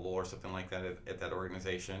total or something like that at that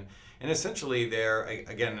organization. And essentially they're,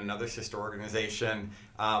 again, another sister organization,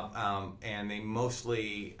 and they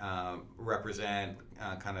mostly represent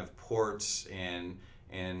kind of ports and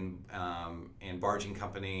barging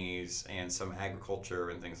companies and some agriculture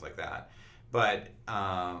and things like that. But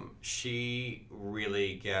she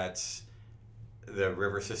really gets the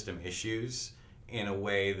river system issues in a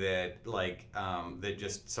way that that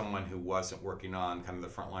just someone who wasn't working on kind of the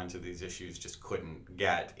front lines of these issues just couldn't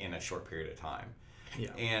get in a short period of time.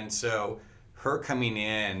 Yeah. And so her coming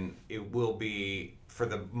in, it will be, for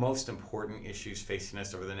the most important issues facing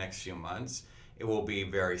us over the next few months, it will be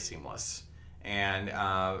very seamless. And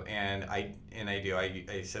I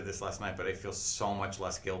said this last night, but I feel so much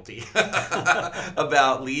less guilty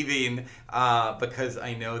about leaving because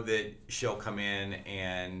I know that she'll come in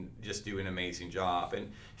and just do an amazing job.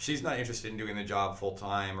 And she's not interested in doing the job full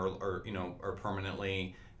time or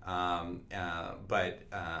permanently,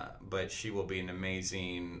 but she will be an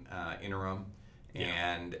amazing interim.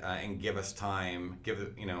 Yeah. And give us time,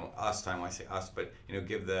 us time. When I say us, but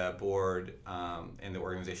give the board and the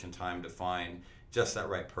organization time to find just that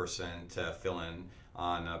right person to fill in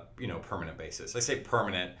on a permanent basis. I say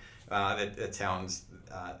permanent. That sounds.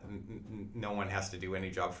 No one has to do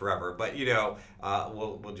any job forever, but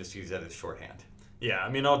we'll just use that as shorthand. Yeah, I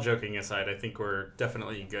mean, all joking aside, I think we're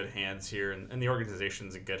definitely in good hands here, and the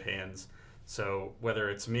organization's in good hands. So whether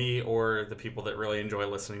it's me or the people that really enjoy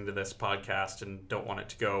listening to this podcast and don't want it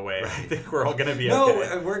to go away, right. I think we're all going to be okay.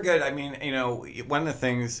 No, we're good. I mean, one of the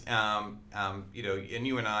things, and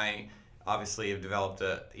you and I obviously have developed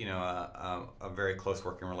a very close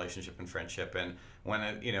working relationship and friendship. And when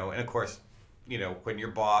and of course, when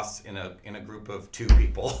your boss in a group of two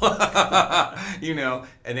people,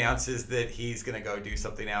 announces that he's going to go do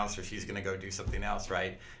something else or she's going to go do something else,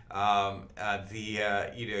 right?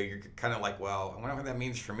 You're kind of like, well, I wonder what that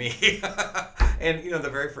means for me. And the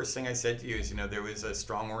very first thing I said to you is, there was a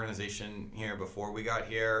strong organization here before we got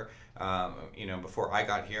here, before I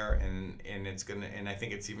got here, and I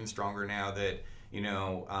think it's even stronger now that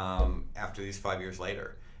after these 5 years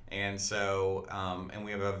later. And so, and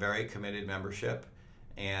we have a very committed membership.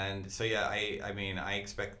 And so, yeah, I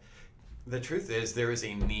expect, the truth is there is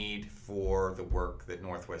a need for the work that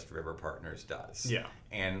Northwest RiverPartners does. Yeah.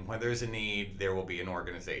 And when there's a need, there will be an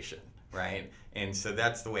organization, right? And so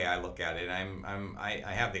that's the way I look at it.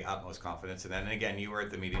 I have the utmost confidence in that. And again, you were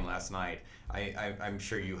at the meeting last night. I'm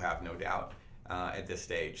sure you have no doubt at this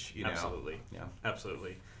stage. Absolutely. Yeah.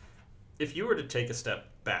 Absolutely. If you were to take a step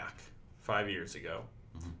back 5 years ago,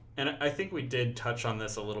 mm-hmm. and I think we did touch on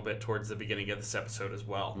this a little bit towards the beginning of this episode as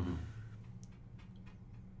well. Mm-hmm.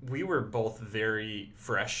 We were both very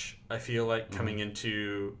fresh, I feel like, mm-hmm. coming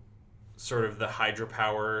into sort of the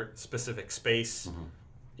hydropower specific space.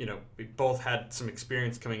 Mm-hmm. We both had some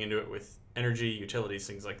experience coming into it with energy, utilities,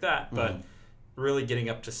 things like that, mm-hmm. but really getting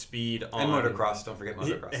up to speed on... And motocross, don't forget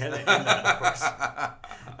motocross. and that, of course.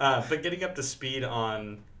 But getting up to speed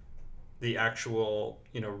on the actual,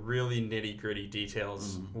 really nitty-gritty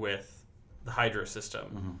details mm-hmm. with the hydro system.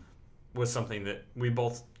 Mm-hmm. was something that we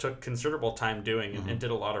both took considerable time doing and, mm-hmm. and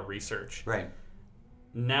did a lot of research. Right.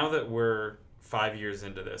 Now that we're 5 years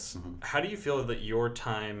into this, mm-hmm. how do you feel that your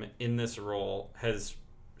time in this role has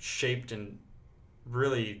shaped and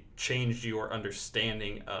really changed your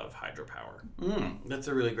understanding of hydropower? That's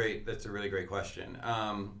a really great question.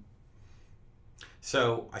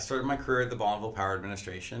 So I started my career at the Bonneville Power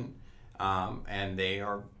Administration, and they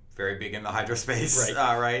are very big in the hydro space,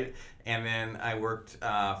 right? Right. And then I worked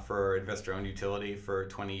for investor-owned utility for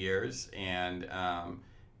 20 years, and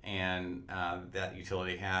that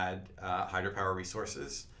utility had hydropower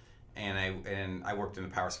resources, and I worked in the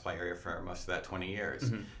power supply area for most of that 20 years.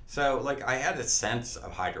 Mm-hmm. So I had a sense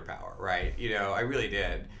of hydropower, right? I really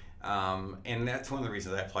did. And that's one of the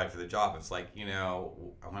reasons I applied for the job. It's when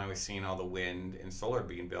I was seeing all the wind and solar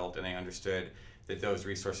being built, and I understood that those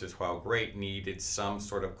resources, while great, needed some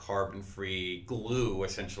sort of carbon-free glue,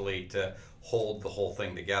 essentially, to hold the whole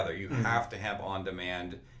thing together. You mm-hmm. have to have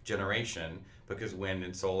on-demand generation because wind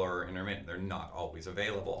and solar are intermittent; they're not always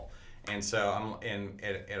available. And so,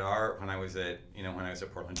 when I was at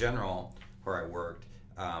Portland General, where I worked,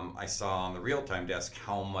 I saw on the real-time desk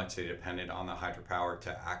how much they depended on the hydropower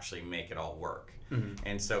to actually make it all work. Mm-hmm.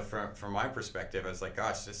 And so from my perspective, I was like,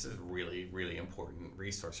 gosh, this is really, really important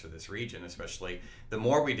resource for this region, especially the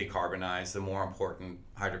more we decarbonize, the more important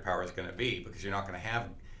hydropower is going to be, because you're not going to have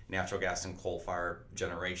natural gas and coal-fired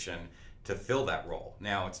generation to fill that role.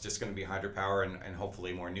 Now it's just going to be hydropower and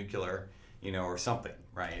hopefully more nuclear, or something,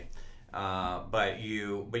 right? But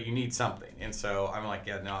you need something. And so I'm like,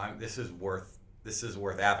 yeah, no, this is worth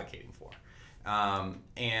advocating for.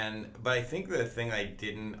 But I think the thing I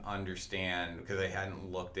didn't understand, because I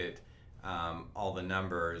hadn't looked at all the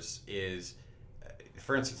numbers, is,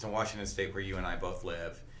 for instance, in Washington State, where you and I both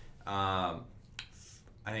live, I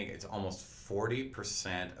think it's almost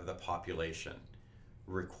 40% of the population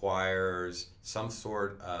requires some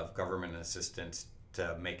sort of government assistance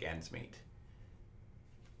to make ends meet.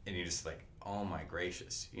 And you're just like, oh my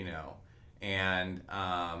gracious, and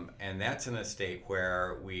that's in a state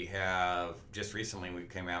where we have just recently we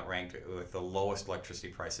came out ranked with the lowest electricity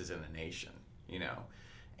prices in the nation,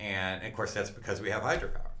 and of course that's because we have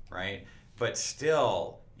hydropower, right? But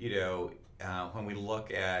still, when we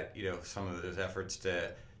look at some of those efforts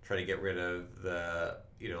to try to get rid of the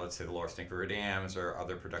let's say the Lower Snake River dams or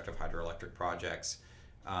other productive hydroelectric projects,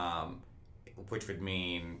 which would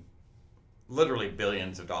mean literally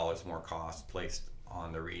billions of dollars more cost placed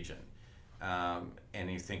on the region.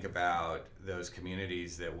 And you think about those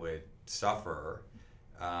communities that would suffer.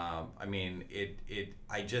 I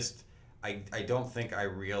don't think I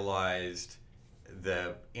realized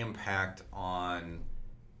the impact on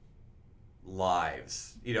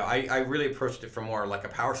lives. I really approached it from more like a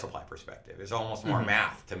power supply perspective. It's almost more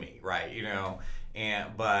math to me, right?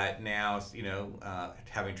 But now,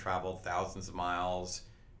 having traveled thousands of miles,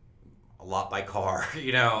 a lot by car,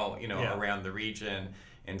 around the region,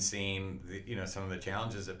 and seeing some of the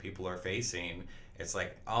challenges that people are facing, it's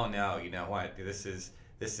like, oh no, you know what? This is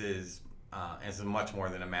it's much more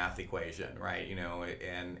than a math equation, right?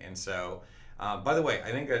 And so, by the way,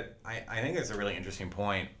 I think it's a really interesting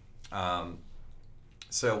point.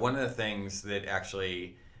 So one of the things that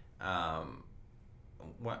actually the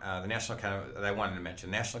National Academy that I wanted to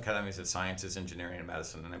mention, National Academies of Sciences, Engineering, and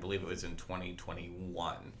Medicine, and I believe it was in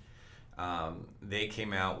 2021. They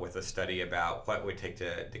came out with a study about what it would take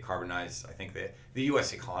to decarbonize, I think, the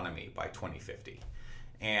U.S. economy by 2050,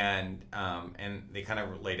 and they kind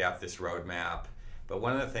of laid out this roadmap. But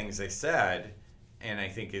one of the things they said, and I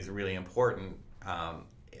think is really important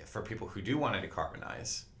for people who do want to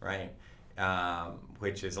decarbonize, right,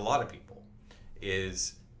 which is a lot of people,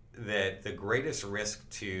 is that the greatest risk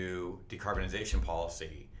to decarbonization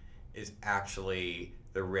policy is actually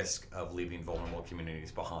the risk of leaving vulnerable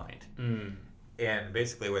communities behind. And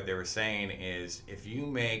basically what they were saying is, if you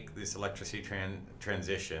make this electricity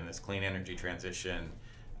transition, this clean energy transition,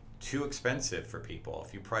 too expensive for people,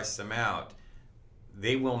 if you price them out,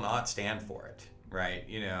 they will not stand for it, right?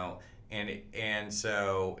 And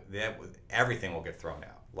so that everything will get thrown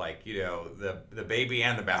out. Like, the baby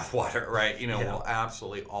and the bathwater, right? Will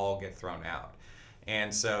absolutely all get thrown out.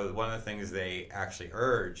 And so one of the things they actually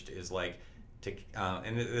urged is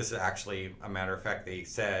and this is actually a matter of fact, they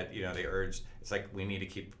said, they urged, it's like, we need to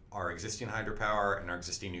keep our existing hydropower and our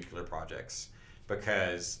existing nuclear projects,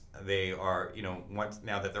 because they are,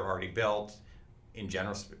 now that they're already built, in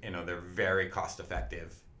general, they're very cost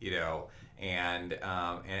effective, and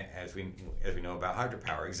as we know about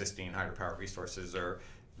hydropower, existing hydropower resources are,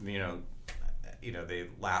 they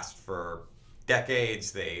last for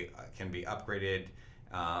decades, they can be upgraded,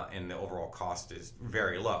 and the overall cost is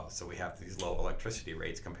very low. So we have these low electricity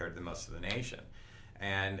rates compared to most of the nation,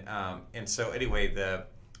 and so anyway,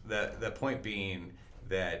 the point being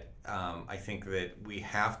that I think that we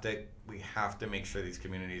have to make sure these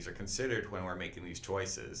communities are considered when we're making these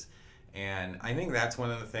choices, and I think that's one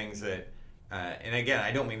of the things that, and again,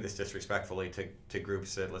 I don't mean this disrespectfully to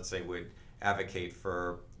groups that, let's say, would advocate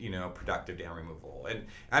for productive dam removal, and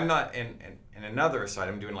I'm not, and another aside,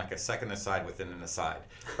 I'm doing like a second aside within an aside,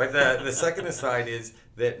 but the second aside is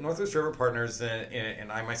that Northwest RiverPartners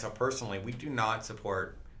and I myself personally, we do not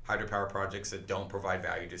support hydropower projects that don't provide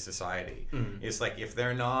value to society. It's like, if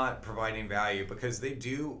they're not providing value, because they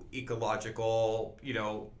do ecological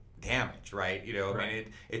damage, right? I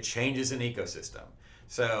mean, it changes an ecosystem,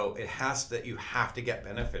 so you have to get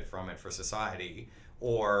benefit from it for society,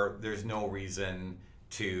 or there's no reason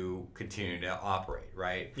to continue to operate,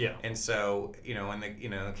 right? Yeah. And so, in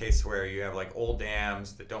the case where you have like old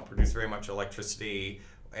dams that don't produce very much electricity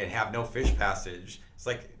and have no fish passage, it's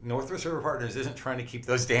like Northwest RiverPartners isn't trying to keep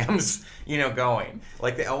those dams, going.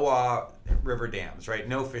 Like the Elwha River dams, right?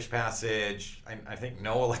 No fish passage. I think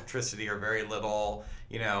no electricity or very little.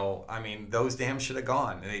 I mean, those dams should have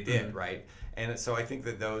gone, and they did, right? And so I think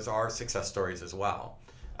that those are success stories as well.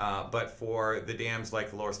 But for the dams like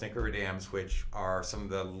the Lower Snake River dams, which are some of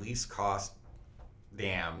the least cost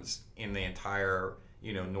dams in the entire,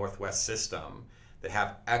 Northwest system, that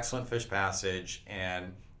have excellent fish passage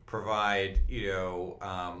and provide,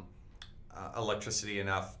 electricity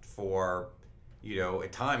enough for,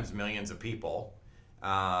 at times millions of people,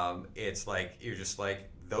 it's like, you're just like,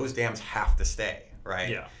 those dams have to stay, right?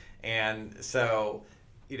 Yeah. And so,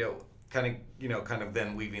 kind of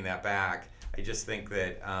then weaving that back, I just think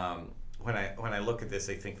that when I look at this,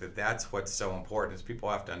 I think that that's what's so important, is people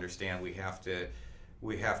have to understand we have to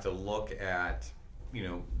look at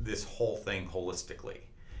this whole thing holistically,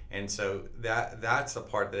 and so that's the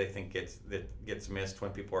part that I think gets missed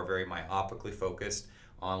when people are very myopically focused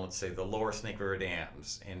on, let's say, the lower Snake River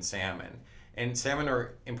dams and salmon. And salmon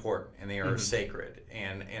are important and they are sacred.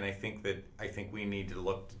 And I think we need to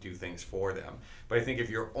look to do things for them. But I think if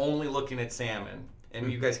you're only looking at salmon, and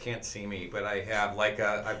you guys can't see me, but I have like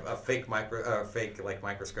a fake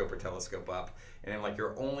microscope or telescope up, and like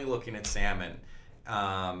you're only looking at salmon,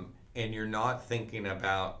 and you're not thinking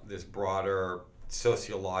about this broader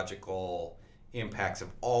sociological impacts of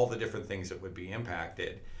all the different things that would be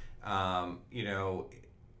impacted,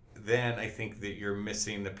 then I think that you're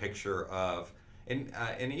missing the picture of,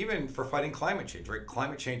 and even for fighting climate change, right?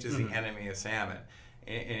 Climate change is the enemy of salmon.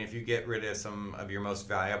 And if you get rid of some of your most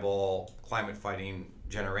valuable climate fighting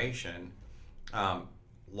generation,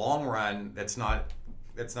 long run, that's not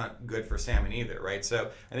good for salmon either, right? So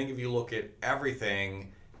I think if you look at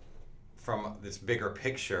everything from this bigger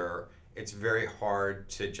picture, it's very hard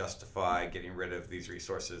to justify getting rid of these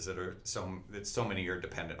resources that so many are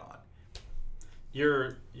dependent on.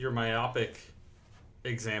 Your myopic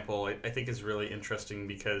example, I think, is really interesting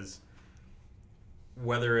because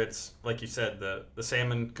whether it's, like you said, the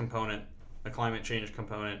salmon component, the climate change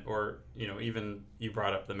component, or even you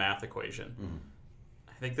brought up the math equation,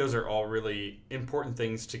 I think those are all really important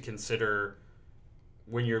things to consider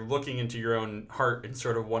when you're looking into your own heart and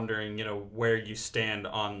sort of wondering, where you stand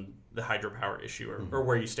on the hydropower issue or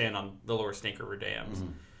where you stand on the lower Snake River dams.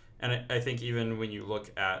 And I think even when you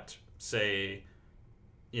look at, say,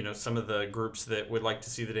 some of the groups that would like to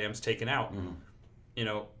see the dams taken out,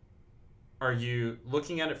 are you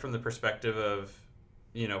looking at it from the perspective of,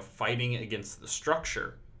 fighting against the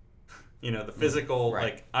structure, the physical, right.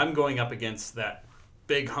 Like I'm going up against that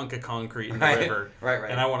big hunk of concrete in the Right. river, right.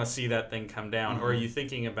 and I want to see that thing come down? Or are you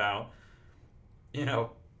thinking about,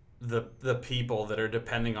 the people that are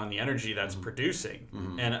depending on the energy that's producing?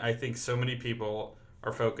 And I think so many people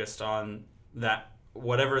are focused on that,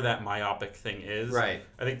 whatever that myopic thing is. Right.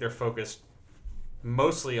 I think they're focused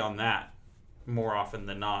mostly on that more often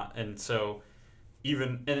than not. And so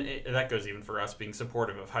that goes even for us being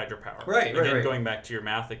supportive of hydropower. Right. Going back to your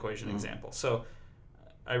math equation example. So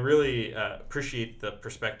I really appreciate the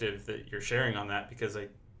perspective that you're sharing on that, because I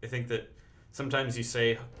think that sometimes you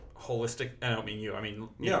say holistic, I don't mean you, I mean,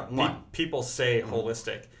 people say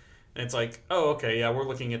holistic, and it's like, oh, okay, yeah, we're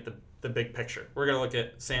looking at the big picture. We're going to look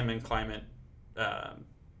at salmon, climate,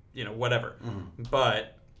 whatever.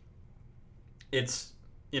 But it's,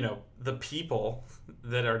 the people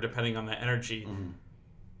that are depending on that energy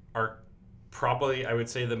are probably, I would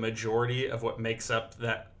say, the majority of what makes up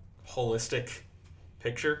that holistic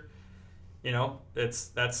picture.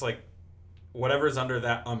 That's like whatever's under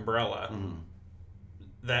that umbrella,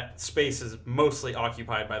 that space is mostly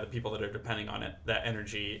occupied by the people that are depending on it, that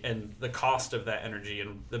energy, and the cost of that energy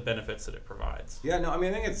and the benefits that it provides. Yeah, no, I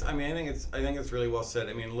think it's really well said.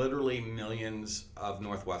 I mean, literally millions of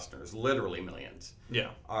Northwesterners, literally millions,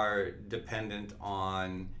 are dependent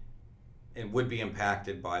on and would be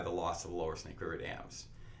impacted by the loss of the lower Snake River dams.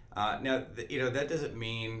 Now, that doesn't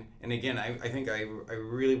mean, and again, I think I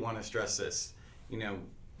really want to stress this.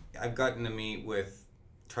 I've gotten to meet with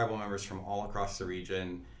tribal members from all across the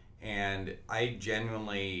region, and I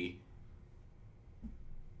genuinely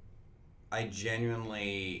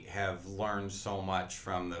have learned so much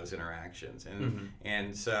from those interactions,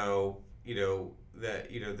 and so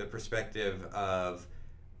the perspective of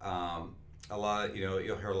a lot, you'll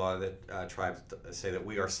hear a lot of the tribes say that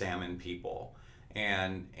we are salmon people,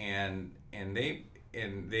 and they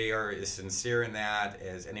are as sincere in that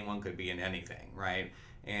as anyone could be in anything, right?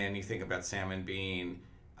 And you think about salmon being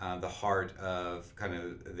the heart of kind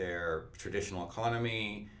of their traditional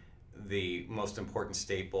economy, the most important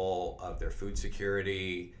staple of their food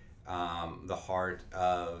security, the heart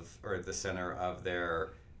of, or the center of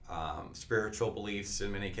their spiritual beliefs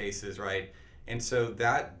in many cases, right? And so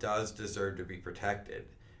that does deserve to be protected.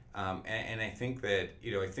 And I think that,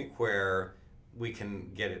 I think where we can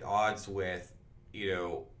get at odds with,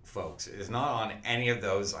 folks is not on any of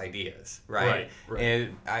those ideas, right?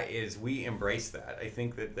 And is we embrace that. I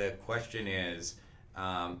think that the question is,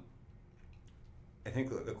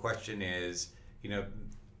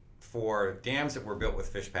 for dams that were built with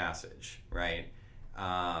fish passage, right?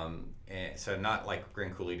 And so not like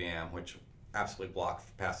Grand Coulee Dam, which absolutely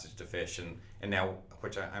blocked passage to fish, and now,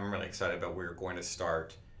 which I'm really excited about, we're going to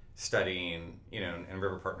start studying, and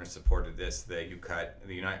RiverPartners supported this, the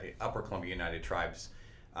Upper Columbia United Tribes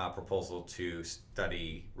proposal to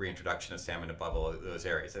study reintroduction of salmon above all those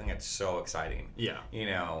areas. I think it's so exciting. Yeah.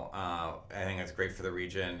 I think it's great for the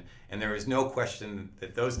region, and there is no question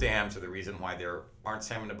that those dams are the reason why there aren't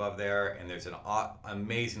salmon above there, and there's an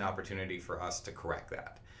amazing opportunity for us to correct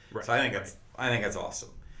that. Right. So I think that's awesome.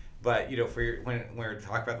 But when we're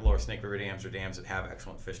talking about the lower Snake River dams or dams that have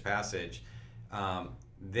excellent fish passage,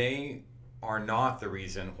 they are not the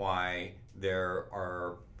reason why there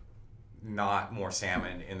are not more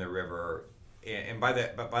salmon in the river. And by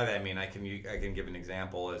that I mean I can give an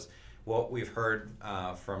example is what we've heard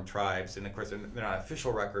from tribes, and of course they're not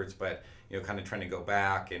official records, but kind of trying to go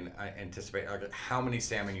back and anticipate how many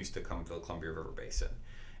salmon used to come to the Columbia River Basin.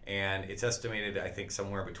 And it's estimated, I think,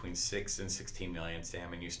 somewhere between 6 and 16 million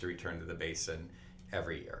salmon used to return to the basin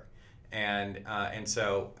every year. And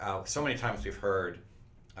so many times we've heard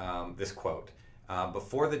this quote,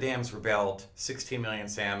 before the dams were built, 16 million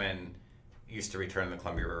salmon used to return to the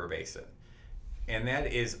Columbia River Basin. And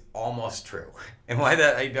that is almost true. And why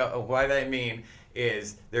that I mean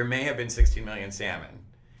is there may have been 16 million salmon,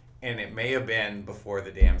 and it may have been before the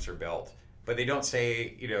dams were built, but they don't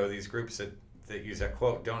say, these groups that use that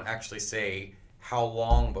quote don't actually say how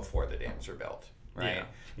long before the dams were built, right?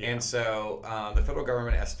 Yeah. And so the federal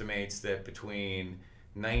government estimates that between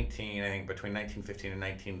 1915 and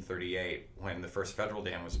 1938, when the first federal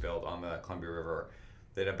dam was built on the Columbia River,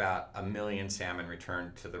 that about 1 million salmon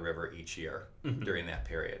returned to the river each year during that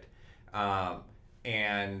period.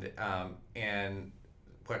 And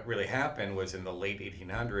what really happened was in the late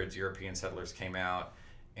 1800s, European settlers came out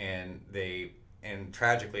and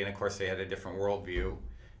tragically, and of course they had a different worldview,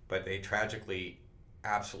 but they tragically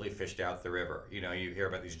absolutely fished out the river. You hear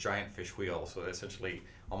about these giant fish wheels, so essentially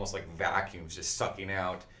almost like vacuums, just sucking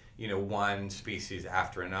out, one species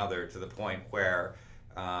after another, to the point where,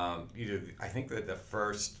 I think that the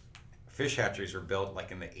first fish hatcheries were built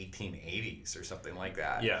like in the 1880s or something like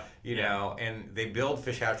that. Yeah. And they build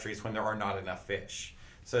fish hatcheries when there are not enough fish.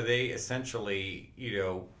 So they essentially,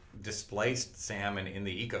 displaced salmon in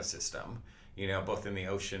the ecosystem, both in the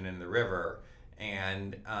ocean and the river.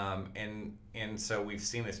 And so we've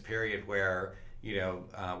seen this period where,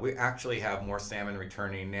 we actually have more salmon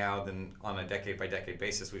returning now than on a decade by decade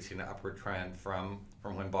basis. We've seen an upward trend from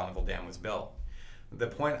when Bonneville Dam was built. The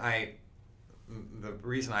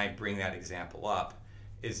reason I bring that example up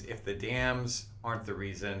is if the dams aren't the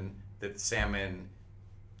reason that salmon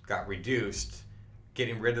got reduced,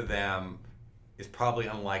 getting rid of them is probably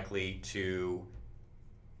unlikely to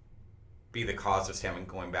be the cause of salmon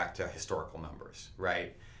going back to historical numbers,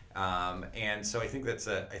 right? And so I think that's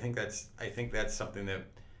something that,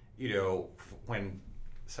 when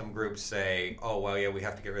some groups say, oh well, yeah, we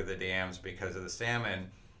have to get rid of the dams because of the salmon,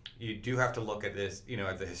 you do have to look at this,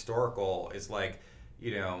 at the historical. Is like,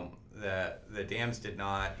 the dams did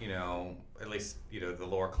not, at least, the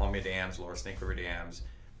lower Columbia dams, lower Snake River dams,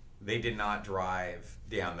 they did not drive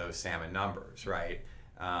down those salmon numbers, right?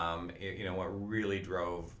 What really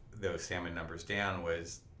drove those salmon numbers down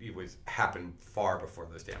happened far before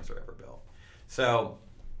those dams were ever built. So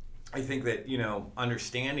I think that,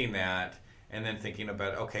 understanding that and then thinking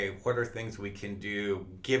about, okay, what are things we can do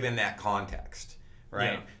given that context,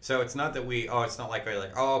 right? Yeah. So it's not that it's not like we're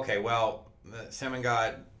like, oh, okay, well, the salmon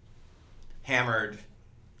got hammered,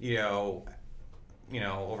 over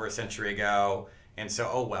a century ago, and so,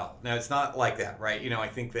 oh well. No, it's not like that, right? I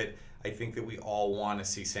think that we all want to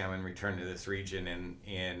see salmon return to this region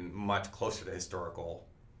in much closer to historical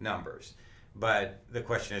numbers. But the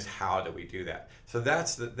question is, how do we do that? So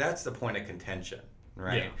that's the point of contention,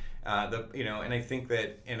 right? Yeah. And I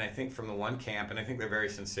think from the one camp, and I think they're very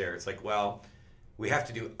sincere. It's like, well, we have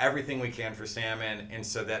to do everything we can for salmon, and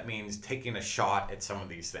so that means taking a shot at some of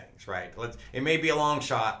these things, right? It may be a long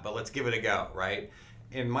shot, but let's give it a go, right?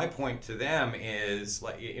 And my point to them is,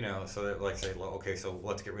 like, so that, like, say, well, okay, so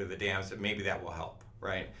let's get rid of the dams, and maybe that will help,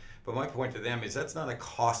 right? But my point to them is that's not a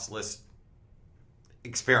costless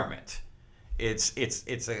experiment. It's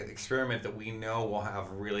an experiment that we know will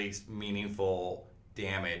have really meaningful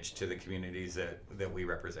damage to the communities that we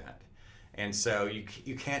represent. And so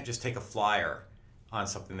you can't just take a flyer on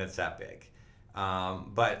something that's that big.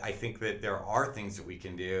 But I think that there are things that we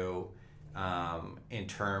can do in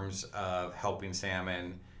terms of helping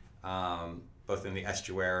salmon, both in the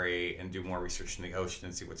estuary, and do more research in the ocean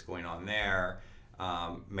and see what's going on there,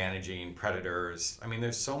 managing predators. I mean,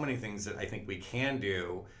 there's so many things that I think we can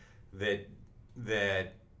do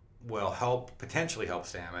that will potentially help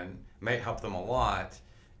salmon, may help them a lot,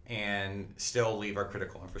 and still leave our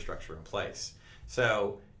critical infrastructure in place.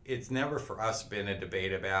 So it's never for us been a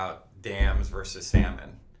debate about dams versus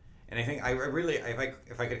salmon. And I think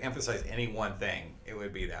if I could emphasize any one thing, it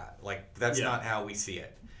would be that. Like, that's not how we see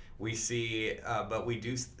it. We see, but we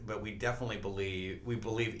definitely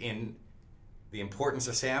believe in the importance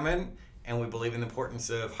of salmon, and we believe in the importance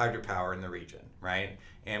of hydropower in the region, right?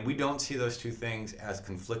 And we don't see those two things as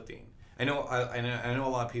conflicting. I know a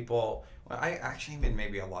lot of people. Well, I actually even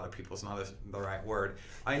maybe a lot of people is not the right word.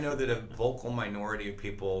 I know that a vocal minority of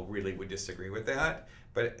people really would disagree with that.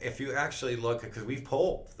 But if you actually look, because we've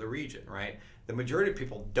polled the region, right? The majority of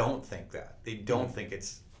people don't think that. They don't think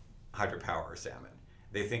it's hydropower or salmon.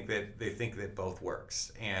 They think that both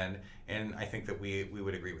works, and I think that we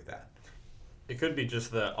would agree with that. It could be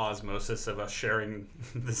just the osmosis of us sharing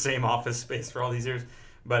the same office space for all these years,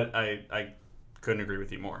 but I couldn't agree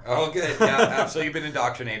with you more. Oh, good. Yeah, absolutely. You've been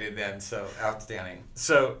indoctrinated then, so outstanding.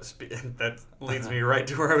 So that leads me right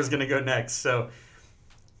to where I was going to go next. So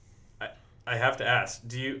I have to ask,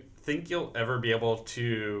 do you think you'll ever be able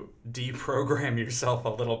to deprogram yourself a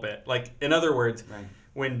little bit? Like, in other words, Right.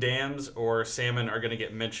 when dams or salmon are going to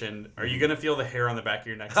get mentioned, are you going to feel the hair on the back of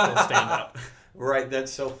your neck still stand up? Right,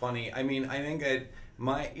 that's so funny. I mean, I think that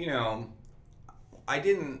I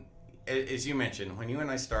didn't, as you mentioned, when you and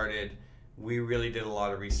I started, we really did a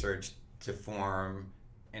lot of research to form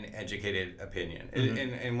an educated opinion.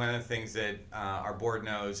 Mm-hmm. And one of the things that our board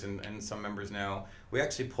knows and some members know, we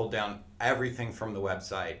actually pulled down everything from the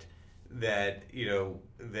website that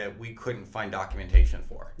that we couldn't find documentation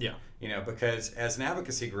for. Yeah. Because as an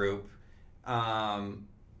advocacy group,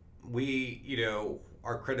 we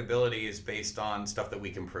our credibility is based on stuff that we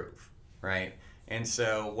can prove, right? And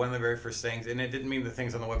so one of the very first things, and it didn't mean the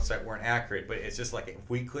things on the website weren't accurate, but it's just like if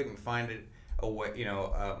we couldn't find it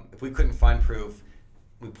if we couldn't find proof,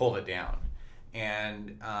 we pulled it down.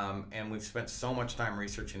 And we've spent so much time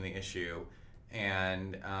researching the issue,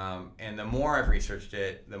 and the more I've researched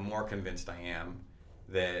it, the more convinced I am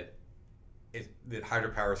that that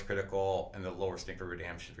hydropower is critical and the lower Snake River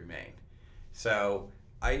Dam should remain. So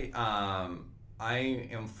I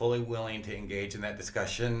am fully willing to engage in that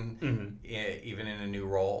discussion, even in a new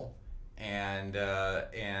role, and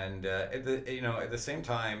at the same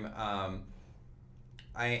time,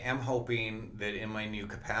 I am hoping that in my new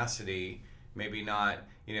capacity, maybe not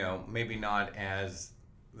as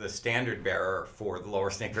the standard bearer for the lower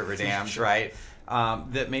Snake River dams, right?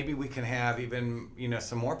 That maybe we can have even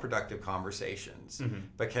some more productive conversations,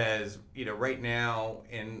 because right now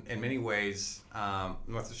in many ways,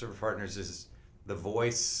 Northwest RiverPartners is the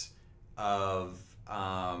voice of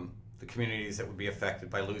the communities that would be affected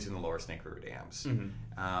by losing the lower Snake River dams. And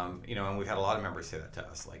we've had a lot of members say that to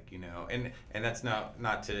us, and that's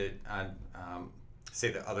not to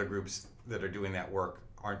say that other groups that are doing that work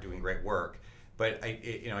aren't doing great work, but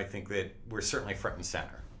I think that we're certainly front and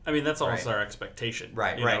center. I mean, that's almost our expectation.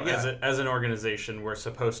 Right. Yeah. As an organization, we're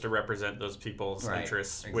supposed to represent those people's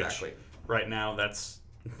interests, exactly. Which right now that's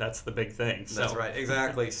the big thing. So. That's right,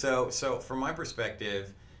 exactly. So from my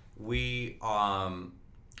perspective, we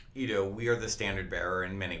we are the standard bearer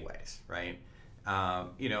in many ways, right?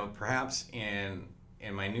 Perhaps in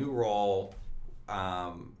my new role,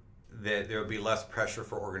 that there will be less pressure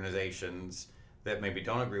for organizations that maybe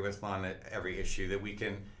don't agree with on every issue, that we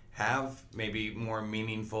can have maybe more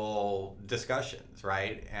meaningful discussions,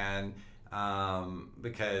 right? And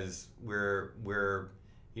because we're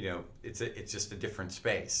it's just a different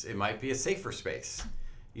space. It might be a safer space,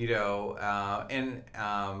 and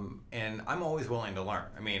I'm always willing to learn.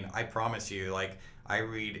 I mean, I promise you, I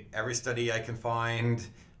read every study I can find.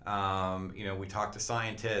 We talk to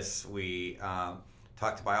scientists, we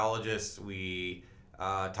talk to biologists, we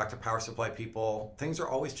talk to power supply people. Things are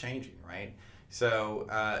always changing, right? So,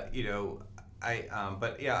 I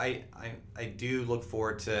do look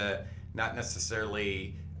forward to not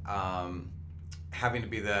necessarily having to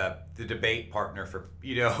be the debate partner for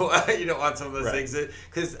on some of those things,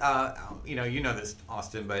 because this,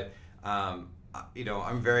 Austin, but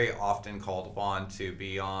I'm very often called upon to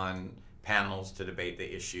be on panels to debate the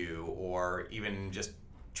issue, or even just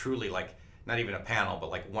truly not even a panel, but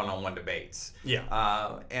one-on-one debates.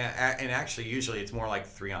 Yeah. And actually, usually it's more like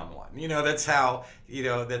 3-on-1. That's how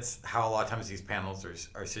a lot of times these panels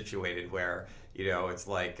are situated, where it's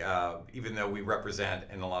even though we represent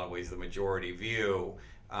in a lot of ways the majority view,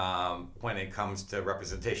 when it comes to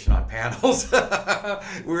representation on panels,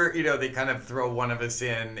 they kind of throw one of us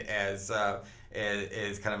in as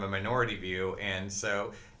kind of a minority view, and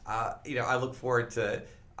so I look forward to.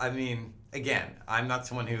 I mean, again, I'm not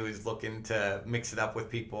someone who is looking to mix it up with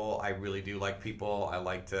people. I really do like people. I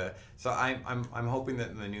like to. So I'm hoping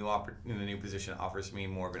that the new position offers me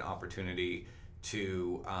more of an opportunity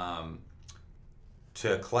to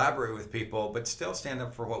collaborate with people, but still stand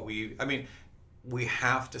up for what we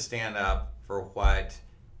have to stand up for what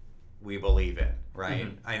we believe in,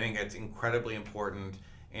 right? I think it's incredibly important,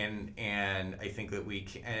 and I think that we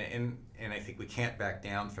can, and I think we can't back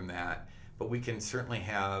down from that. But we can certainly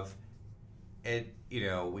have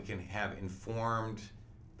we can have informed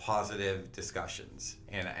positive discussions,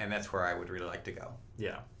 and that's where I would really like to go.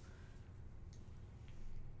 Yeah.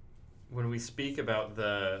 When we speak about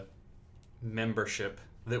the membership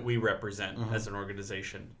that we represent as an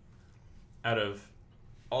organization, out of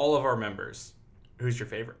all of our members, who's your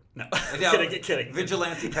favorite? No, kidding.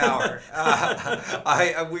 Vigilante Power.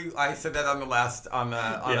 I said that on the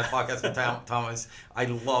podcast with Thomas. I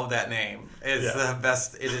love that name. It's the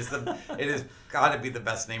best. It is got to be the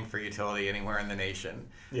best name for utility anywhere in the nation.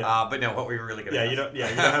 Yeah. But no, what we were really good at. You don't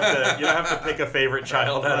have to pick a favorite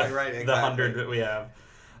child out of exactly. the 100 that we have.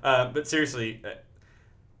 But seriously,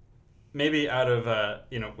 maybe out of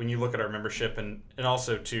when you look at our membership and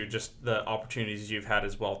also to just the opportunities you've had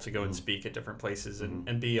as well to go and speak at different places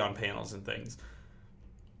and be on panels and things,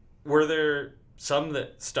 were there some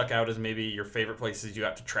that stuck out as maybe your favorite places you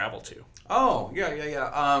got to travel to? Oh,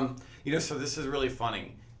 yeah. So this is really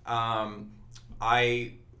funny.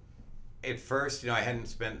 At first, I hadn't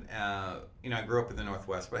spent I grew up in the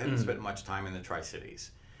Northwest, but I hadn't spent much time in the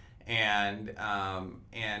Tri-Cities. And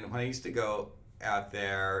when I used to go out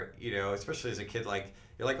there, especially as a kid,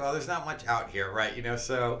 you're like, oh, there's not much out here, right?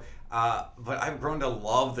 So, but I've grown to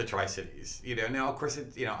love the Tri-Cities. Now of course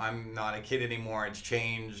I'm not a kid anymore. It's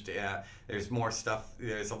changed. There's more stuff.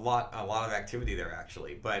 There's a lot of activity there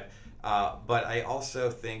actually. But I also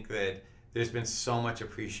think that there's been so much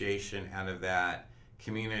appreciation out of that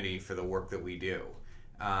community for the work that we do,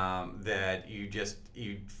 that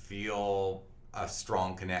you feel a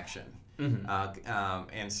strong connection.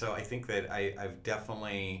 And so I think that I've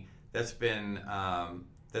definitely that's been a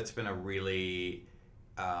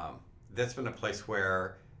place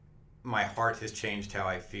where my heart has changed how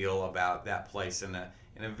I feel about that place in a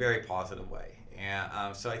very positive way.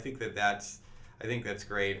 And so I think that's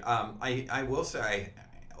great. I will say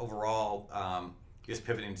overall, just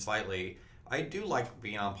pivoting slightly, I do like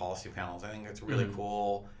being on policy panels. I think it's really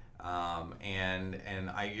cool.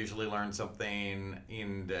 And I usually learn something,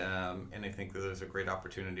 and I think that there's a great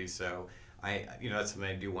opportunity. So that's something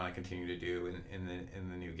I do want to continue to do in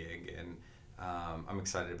the new gig, and I'm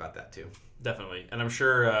excited about that too. Definitely, and I'm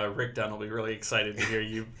sure Rick Dunn will be really excited to hear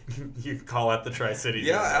you call out the Tri-Cities.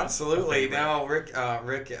 Yeah, absolutely. Now Rick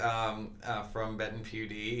from Benton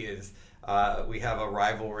PUD is. We have a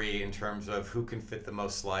rivalry in terms of who can fit the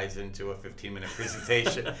most slides into a 15-minute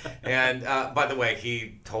presentation. And by the way,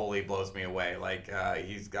 he totally blows me away.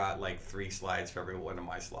 He's got 3 slides for every one of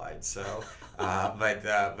my slides. So,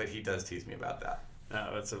 but he does tease me about that.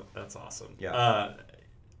 That's awesome. Yeah.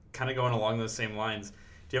 Kind of going along those same lines,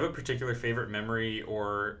 do you have a particular favorite memory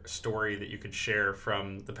or story that you could share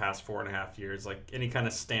from the past 4.5 years? Like any kind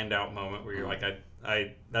of standout moment where you're like,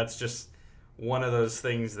 I that's just one of those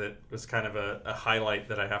things that was kind of a highlight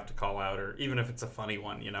that I have to call out, or even if it's a funny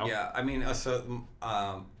one, Yeah, I mean,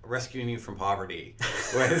 rescuing you from poverty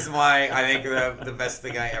was I think the best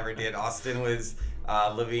thing I ever did. Austin was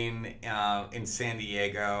living in San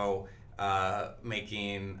Diego,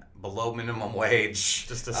 making below minimum wage.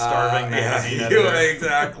 Just a starving magazine editor. Yeah,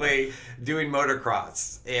 exactly. Doing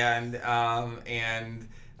motocross, and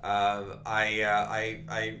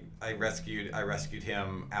I rescued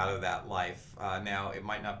him out of that life. Now it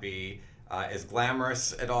might not be as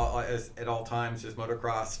glamorous at all times as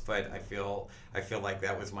motocross, but I feel like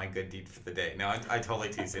that was my good deed for the day. No, I totally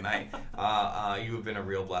tease you. You have been a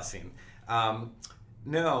real blessing.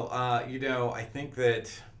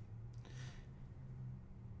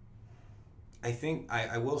 I think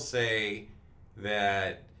I will say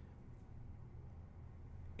that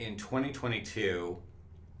in 2022.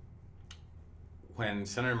 When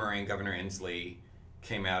Senator Murray and Governor Inslee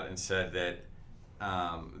came out and said that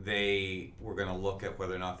they were going to look at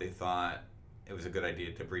whether or not they thought it was a good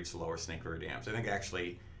idea to breach the lower Snake River dams. I think they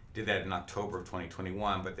actually did that in October of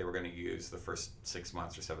 2021, but they were going to use the first 6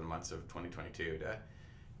 months or 7 months of 2022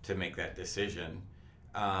 to make that decision.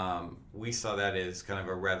 We saw that as kind of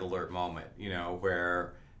a red alert moment,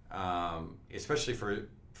 where especially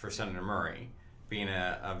for Senator Murray, being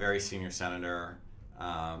a very senior senator,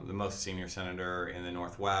 the most senior senator in the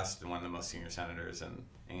Northwest and one of the most senior senators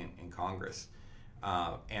in Congress.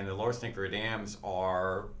 And the lower Snake River dams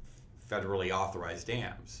are federally authorized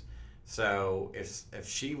dams. So if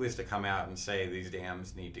she was to come out and say these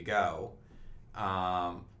dams need to go,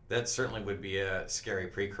 that certainly would be a scary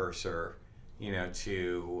precursor,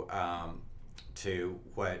 to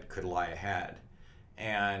what could lie ahead.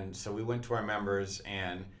 And so we went to our members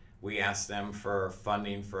and we asked them for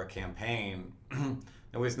funding for a campaign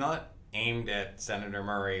that was not aimed at Senator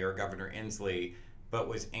Murray or Governor Inslee, but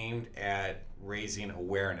was aimed at raising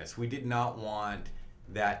awareness. We did not want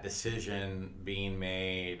that decision being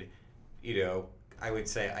made, I would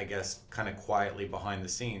say, I guess, kind of quietly behind the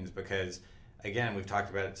scenes, because again, we've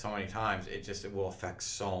talked about it so many times, it will affect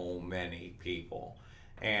so many people.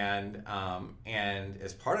 And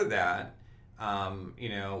as part of that,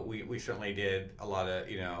 we certainly did a lot of,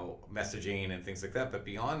 messaging and things like that. But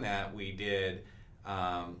beyond that, we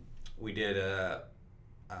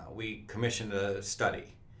commissioned a study,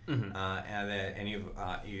 Mm-hmm. and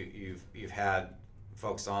you've had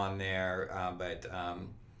folks on there,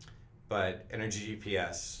 but Energy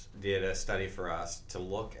GPS did a study for us to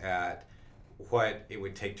look at what it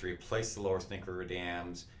would take to replace the Lower Snake River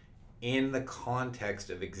dams in the context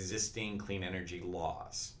of existing clean energy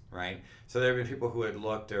laws, right? So there have been people who had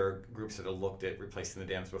looked, or groups that had looked at replacing the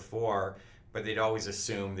dams before, but they'd always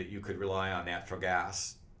assumed that you could rely on natural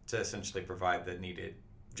gas to essentially provide the needed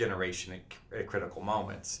generation at critical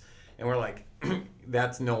moments. And we're like,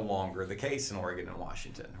 that's no longer the case in Oregon and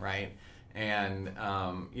Washington, right? And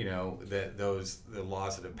the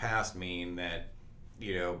laws that have passed mean that,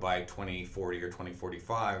 by 2040 or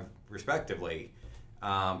 2045, respectively,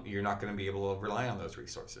 you're not going to be able to rely on those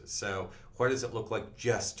resources. So what does it look like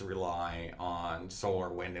just to rely on solar,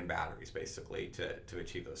 wind, and batteries, basically, to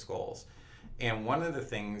achieve those goals? And one of the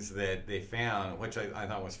things that they found, which I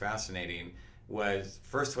thought was fascinating, was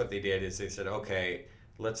first what they did is they said, okay,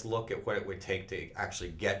 let's look at what it would take to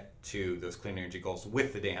actually get to those clean energy goals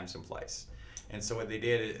with the dams in place. And so what they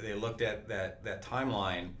did is they looked at that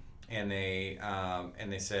timeline, and they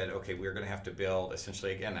said, okay, we're going to have to build,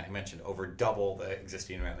 essentially, again, I mentioned, over double the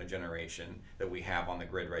existing amount of generation that we have on the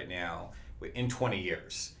grid right now in 20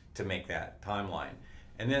 years to make that timeline.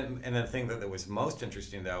 And then the thing that was most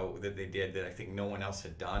interesting, though, that they did that I think no one else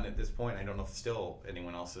had done at this point, I don't know if still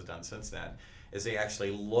anyone else has done since then, is they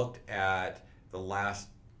actually looked at the last,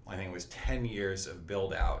 I think it was 10 years of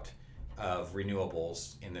build out of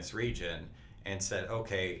renewables in this region, and said,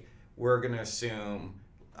 okay, we're going to assume,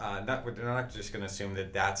 we're not just going to assume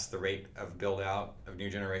that that's the rate of build out of new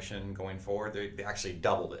generation going forward. They actually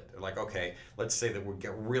doubled it. They're like, okay, let's say that we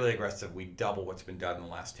get really aggressive, we double what's been done in the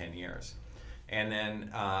last 10 years. And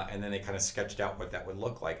then they kind of sketched out what that would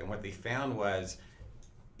look like. And what they found was,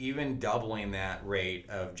 even doubling that rate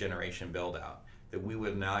of generation build out, that we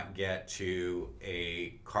would not get to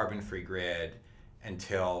a carbon-free grid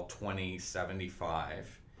until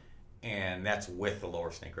 2075, and that's with the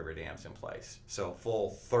Lower Snake River dams in place. So full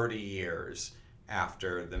 30 years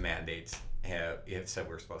after the mandates have said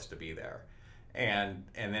we're supposed to be there. And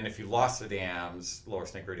then if you lost the dams, Lower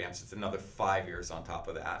Snake River dams, it's another 5 years on top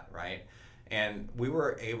of that, right? And we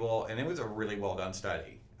were able, and it was a really well done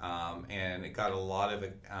study, and it got a lot of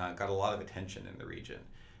attention in the region.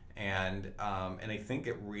 And I think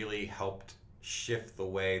it really helped shift the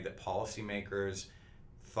way that policymakers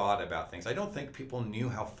thought about things. I don't think people knew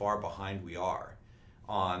how far behind we are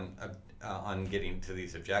on getting to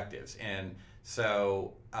these objectives, and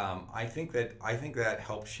so I think that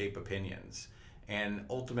helped shape opinions. And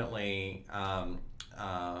ultimately,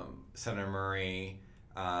 Senator Murray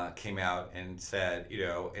came out and said,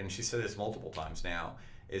 and she said this multiple times now,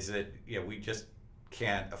 is that we just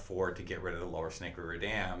can't afford to get rid of the Lower Snake River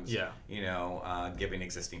dams, given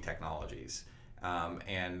existing technologies,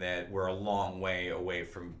 and that we're a long way away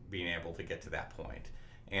from being able to get to that point.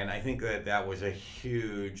 And I think that was a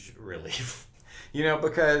huge relief,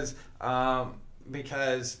 because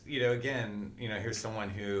again, here's someone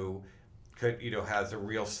who could, has a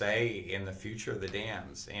real say in the future of the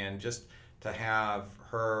dams, and just to have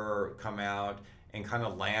her come out and kind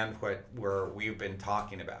of land where we've been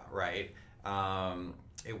talking about, right?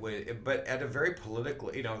 But at a very political,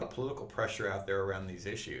 the political pressure out there around these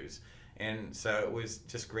issues. And so it was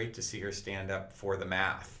just great to see her stand up for the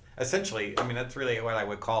math. Essentially, I mean, that's really what I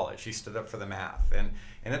would call it. She stood up for the math. And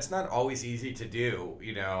it's not always easy to do,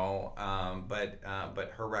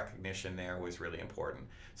 but her recognition there was really important.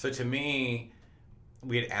 So to me,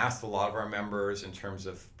 we had asked a lot of our members in terms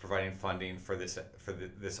of providing funding for this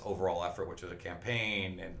overall effort, which was a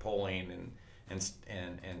campaign and polling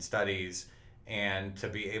and studies, and to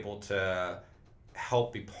be able to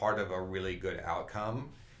help be part of a really good outcome.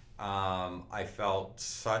 I felt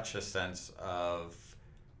such a sense of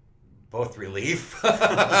both relief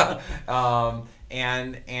and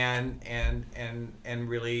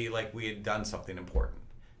really like we had done something important.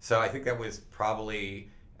 So I think that was probably,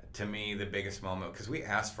 to me, the biggest moment, because we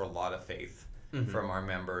asked for a lot of faith from our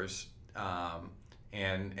members,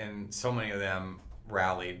 and so many of them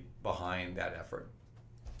rallied behind that effort.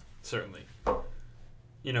 Certainly.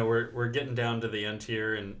 We're getting down to the end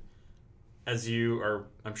here, and as you are,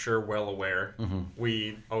 I'm sure, well aware,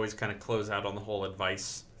 we always kind of close out on the whole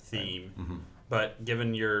advice theme. Right. But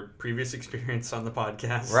given your previous experience on the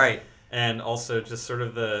podcast, right, and also just sort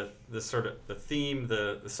of the theme,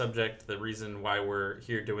 the subject, the reason why we're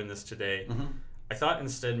here doing this today. Mm-hmm. I thought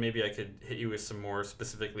instead maybe I could hit you with some more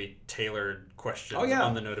specifically tailored questions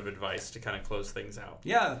on the note of advice to kind of close things out.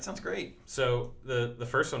 Yeah, that sounds great. So the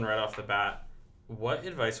first one right off the bat, what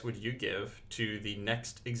advice would you give to the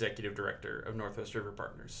next executive director of Northwest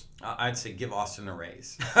RiverPartners? I'd say give Austin a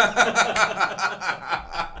raise.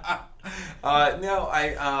 No,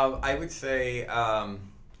 I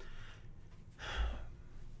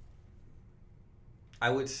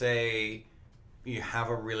would say you have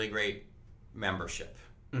a really great membership,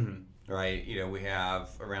 right? We have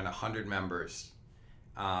around 100 members,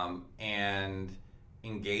 and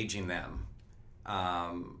engaging them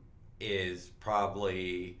is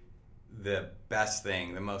probably the best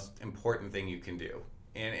thing, the most important thing you can do.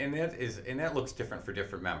 And that looks different for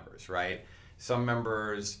different members, right? Some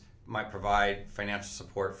members might provide financial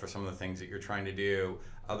support for some of the things that you're trying to do.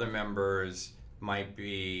 Other members might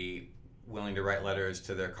be willing to write letters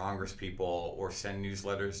to their congresspeople or send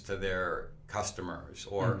newsletters to their customers,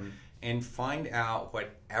 and find out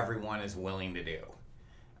what everyone is willing to do.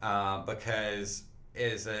 Because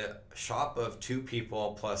as a shop of two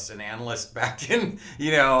people plus an analyst back in,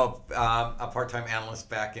 a part-time analyst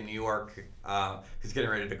back in New York, who's getting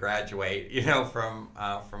ready to graduate, from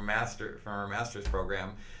our master's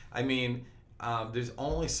program. I mean, there's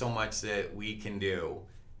only so much that we can do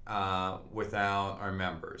without our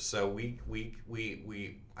members. So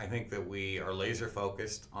I think that we are laser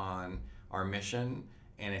focused on our mission,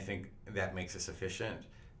 and I think that makes us efficient.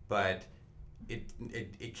 But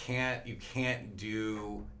you can't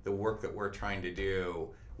do the work that we're trying to do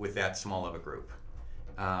with that small of a group.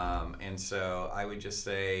 And so I would just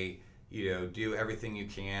say, do everything you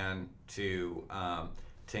can to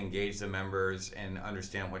engage the members and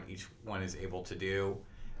understand what each one is able to do.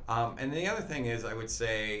 And the other thing is, I would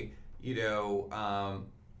say,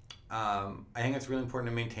 I think it's really important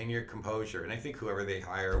to maintain your composure, and I think whoever they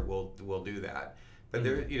hire will do that. But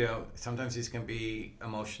there, sometimes these can be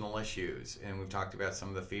emotional issues, and we've talked about some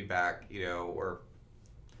of the feedback, or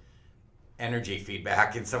energy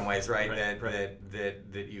feedback in some ways, right?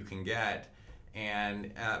 That you can get.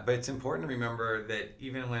 And but it's important to remember that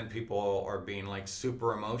even when people are being like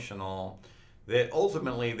super emotional, that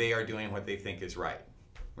ultimately they are doing what they think is right?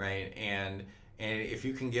 And if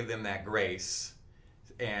you can give them that grace,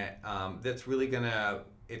 and that's really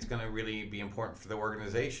it's gonna really be important for the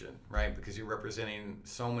organization, right? Because you're representing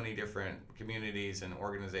so many different communities and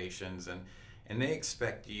organizations, and they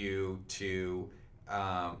expect you to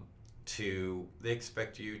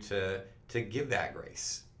give that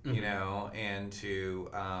grace, and to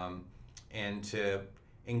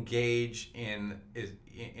engage in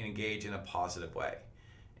a positive way.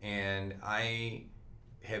 And I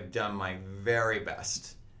have done my very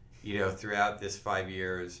best, throughout this 5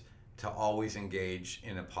 years, to always engage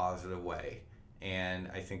in a positive way. And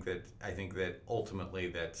I think that ultimately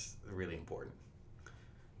that's really important.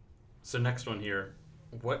 So next one here,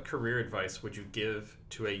 what career advice would you give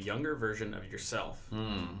to a younger version of yourself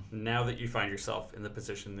now that you find yourself in the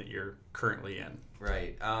position that you're currently in?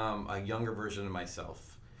 Right, a younger version of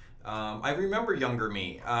myself. I remember younger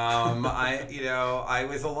me. I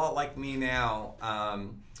was a lot like me now.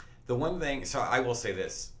 The one thing, so I will say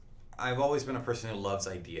this, I've always been a person who loves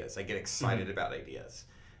ideas. I get excited about ideas.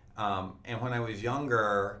 And when I was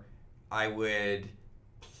younger, I would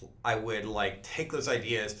like take those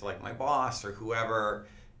ideas to like my boss or whoever,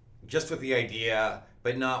 just with the idea,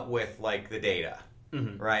 but not with like the data,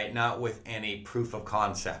 right? Not with any proof of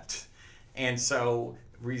concept. And so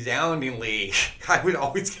resoundingly, I would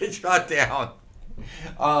always get shot down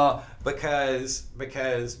because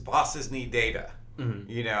bosses need data.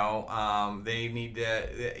 They need to.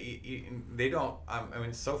 They don't. I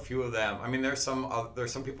mean, so few of them. I mean, there's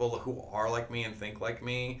some people who are like me and think like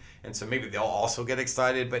me, and so maybe they'll also get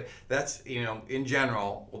excited. But that's in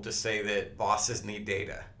general, we'll just say that bosses need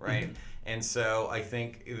data, right? And so I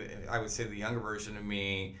think I would say the younger version of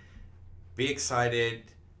me, be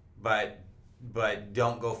excited, but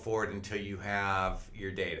don't go forward until you have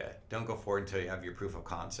your data. Don't go forward until you have your proof of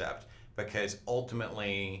concept, because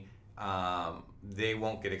ultimately they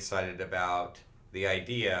won't get excited about the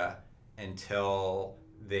idea until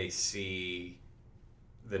they see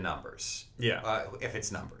the numbers. Yeah. If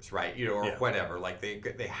it's numbers, right? Or whatever. Like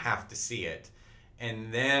they have to see it,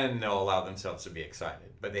 and then they'll allow themselves to be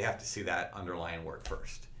excited. But they have to see that underlying work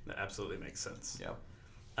first. That absolutely makes sense. Yeah.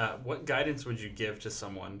 What guidance would you give to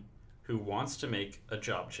someone who wants to make a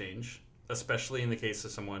job change, especially in the case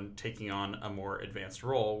of someone taking on a more advanced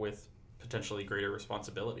role with potentially greater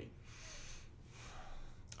responsibility?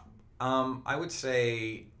 I would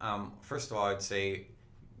say, first of all, I'd say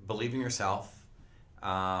believe in yourself.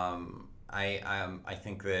 I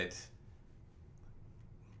think that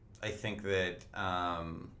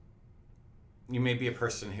you may be a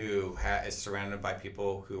person who is surrounded by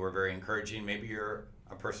people who are very encouraging. Maybe you're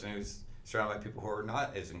a person who's surrounded by people who are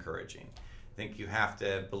not as encouraging. I think you have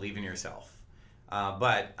to believe in yourself.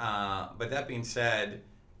 But that being said,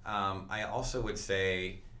 I also would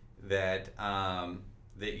say that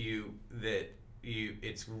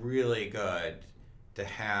it's really good to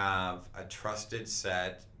have a trusted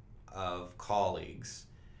set of colleagues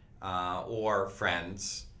or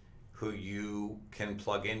friends who you can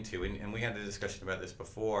plug into. And we had a discussion about this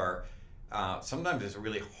before. Sometimes it's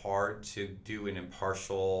really hard to do an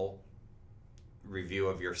impartial review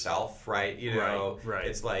of yourself, right? Right.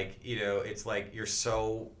 It's like, you're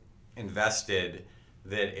so invested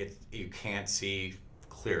that you can't see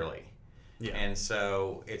clearly. Yeah. And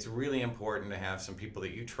so it's really important to have some people that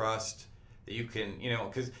you trust, that you can,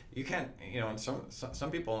 because you can't, and some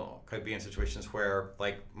people could be in situations where,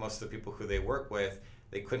 like, most of the people who they work with,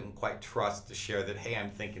 they couldn't quite trust to share that, hey, I'm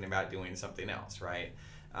thinking about doing something else, right?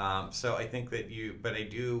 So I think but I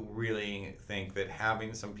do really think that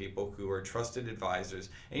having some people who are trusted advisors,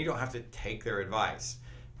 and you don't have to take their advice,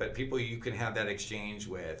 but people you can have that exchange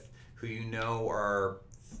with, who are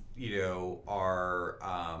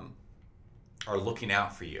looking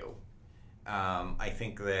out for you. I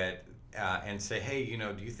think that, and say, hey,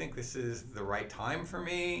 do you think this is the right time for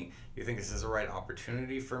me? Do you think this is the right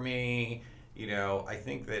opportunity for me? I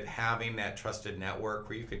think that having that trusted network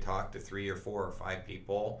where you could talk to 3 or 4 or 5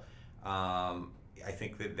 people, I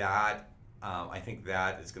think that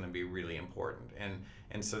is going to be really important.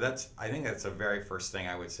 And so I think that's the very first thing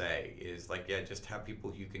I would say is, like, yeah, just have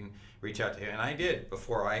people you can reach out to. And I did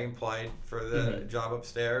before I applied for the job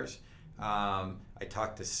upstairs. I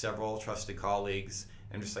talked to several trusted colleagues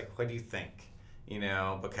and just like, what do you think?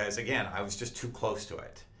 Because again, I was just too close to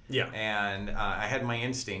it. Yeah. And I had my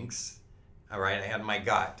instincts. All right, I had my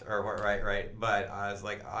gut, right. But I was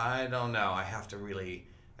like, I don't know. I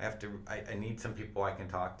need some people I can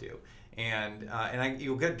talk to, and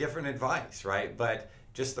you'll get different advice, right? But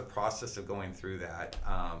just the process of going through that,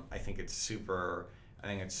 I think it's super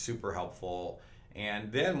helpful.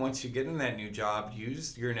 And then once you get in that new job,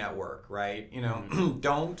 use your network, right?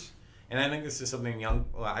 Don't. And I think this is something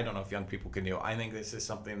I don't know if young people can do. I think this is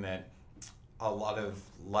something that a lot of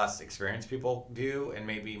less experienced people do, and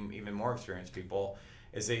maybe even more experienced people,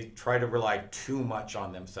 is they try to rely too much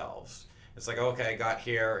on themselves. It's like, okay, I got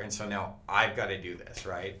here, and so now I've got to do this,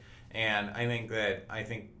 right? And I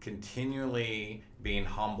think continually being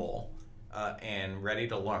humble and ready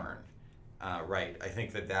to learn, right? I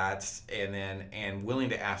think that's, and willing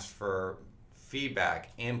to ask for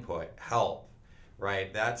feedback, input, help,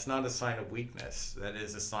 right? That's not a sign of weakness. That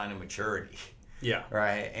is a sign of maturity. Yeah.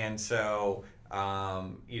 Right. And so,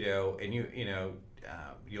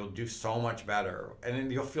 you'll do so much better, and then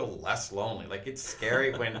you'll feel less lonely. Like, it's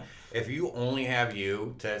scary if you only have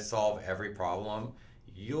you to solve every problem,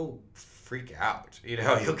 you'll freak out.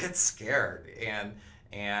 You'll get scared, and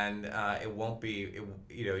it won't be.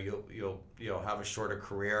 You'll have a shorter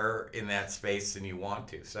career in that space than you want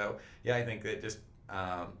to. So yeah, I think that just.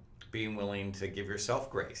 Being willing to give yourself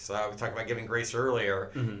grace. So I was talking about giving grace earlier.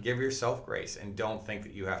 Mm-hmm. Give yourself grace, and don't think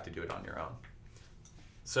that you have to do it on your own.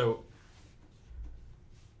 So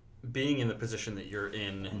being in the position that you're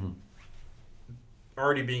in, mm-hmm.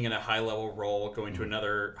 already being in a high-level role, going mm-hmm. to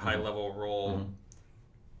another mm-hmm. high-level role, mm-hmm.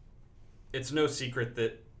 it's no secret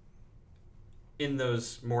that in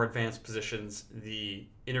those more advanced positions, the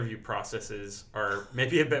interview processes are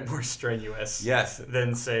maybe a bit more strenuous. Yes.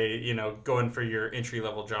 Than, say, going for your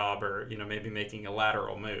entry-level job, or, maybe making a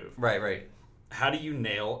lateral move. Right. How do you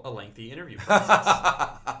nail a lengthy interview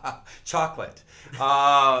process? Chocolate.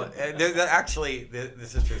 Actually,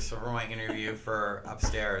 this is true. So for my interview for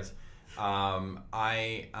upstairs, it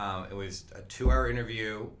was a 2-hour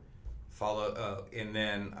interview, and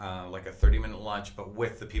then like a 30-minute lunch, but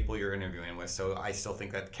with the people you're interviewing with. So I still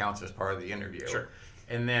think that counts as part of the interview. Sure.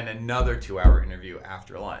 And then another 2-hour interview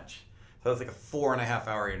after lunch. So it's like a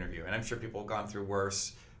 4.5-hour interview. And I'm sure people have gone through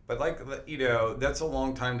worse. But that's a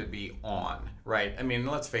long time to be on, right? I mean,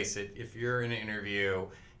 let's face it. If you're in an interview,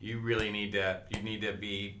 you really need to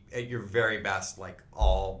be at your very best, like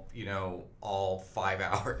all 5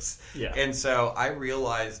 hours. Yeah. And so I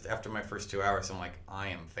realized after my first 2 hours, I'm like, I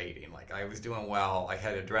am fading. Like, I was doing well. I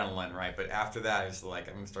had adrenaline, right? But after that, I was like,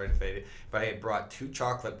 I'm starting to fade. But I had brought 2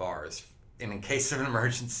 chocolate bars in case of an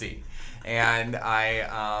emergency, and so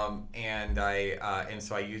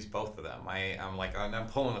I used both of them. I'm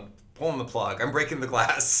pulling pulling the plug. I'm breaking the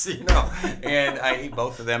glass, you know. And I ate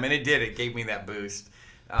both of them, and it did. It gave me that boost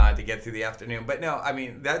to get through the afternoon. But no, I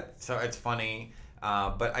mean so it's funny.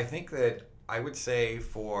 But I think that I would say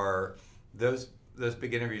for those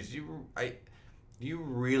big interviews, you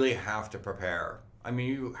really have to prepare. I mean,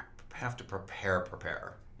 you have to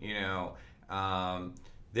prepare. You know,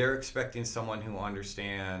 they're expecting someone who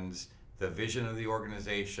understands the vision of the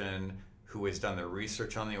organization, who has done the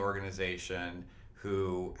research on the organization,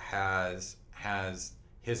 who has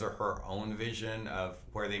his or her own vision of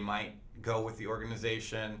where they might go with the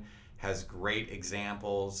organization, has great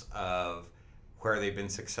examples of where they've been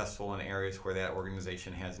successful in areas where that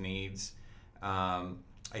organization has needs.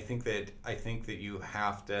 I think that you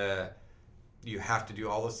have to do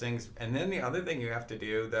all those things, and then the other thing you have to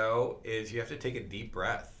do though is you have to take a deep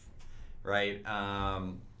breath, right?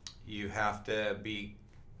 You have to be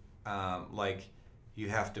you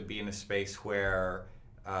have to be in a space where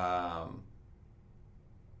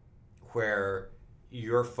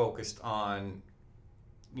you're focused on,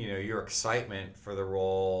 you know, your excitement for the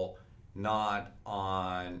role, not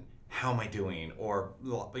on how am I doing, or,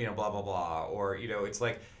 you know, blah blah blah, or, you know, it's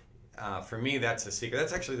like for me that's a secret.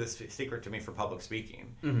 That's actually the secret to me for public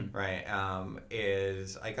speaking, right?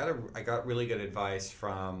 Is I got really good advice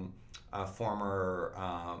from a former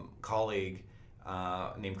colleague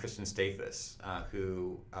named Kristen Stathis,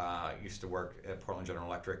 who used to work at Portland General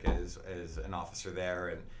Electric as an officer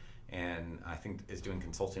there, and I think is doing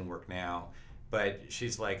consulting work now. But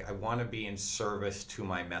she's like, I want to be in service to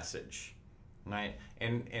my message, right?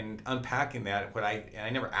 And unpacking that, I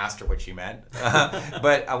never asked her what she meant,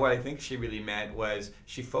 but what I think she really meant was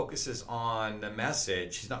she focuses on the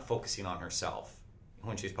message. She's not focusing on herself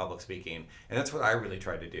when she's public speaking, and that's what I really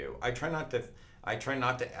try to do. I try not to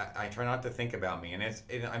think about me, and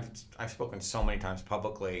I've spoken so many times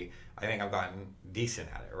publicly. I think I've gotten decent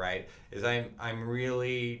at it, right? Is I'm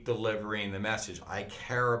really delivering the message. I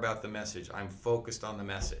care about the message. I'm focused on the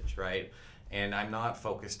message, right? And I'm not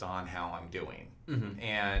focused on how I'm doing.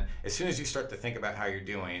 And as soon as you start to think about how you're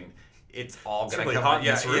doing, it's all gonna really come hot out. in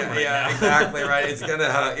this room right now. Exactly right. It's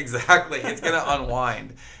gonna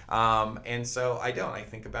unwind. And so I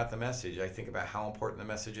think about the message. I think about how important the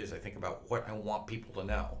message is. I think about what I want people to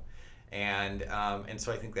know, and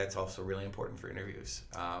so I think that's also really important for interviews.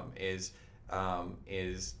 Is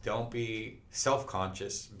don't be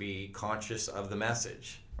self-conscious. Be conscious of the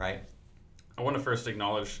message. Right. I want to first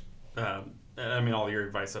acknowledge. I mean, all your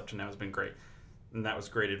advice up to now has been great, and that was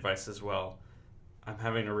great advice as well. I'm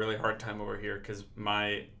having a really hard time over here because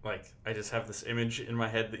I just have this image in my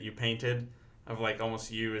head that you painted of like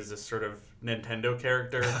almost you as this sort of Nintendo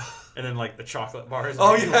character, and then like the chocolate bars.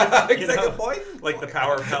 Oh yeah, exactly. Point. Like the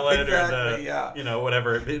power pellet exactly, or the you know,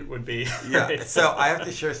 whatever it would be. Yeah. Right? So I have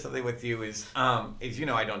to share something with you. Is you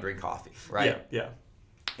know I don't drink coffee, right? Yeah.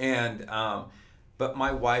 And but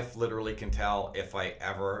my wife literally can tell if I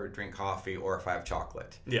ever drink coffee or if I have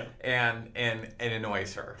chocolate. Yeah. And it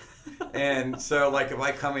annoys her. And so like if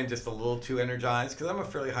I come in just a little too energized, because I'm a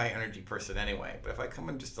fairly high energy person anyway, but if I come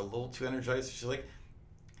in just a little too energized, she's like,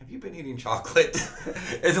 have you been eating chocolate?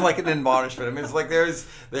 It's like an admonishment. I mean, it's like there's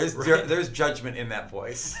judgment in that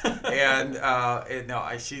voice. And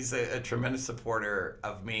she's a tremendous supporter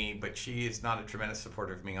of me, but she is not a tremendous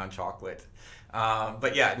supporter of me on chocolate.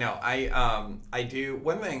 But yeah, no, I do.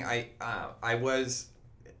 One thing I was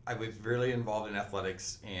really involved in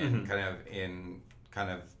athletics in kind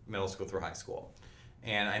of middle school through high school,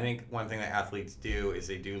 and I think one thing that athletes do is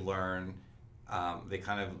they do learn.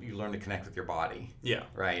 You learn to connect with your body. Yeah.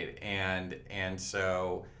 Right. And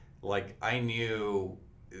so like I knew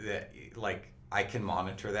that like I can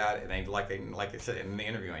monitor that, and like I said in the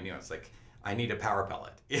interview, I knew it's like I need a power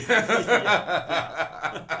pellet.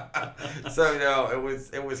 So no,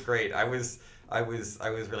 it was great. I was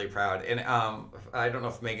really proud, and I don't know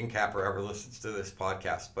if Megan Capper ever listens to this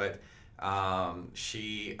podcast, but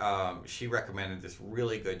she recommended this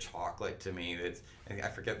really good chocolate to me. That's I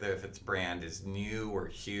forget if its brand is New or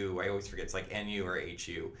Hue. I always forget. It's like NU or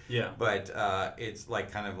HU. Yeah. But it's like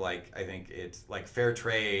kind of like I think it's like fair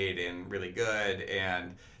trade and really good,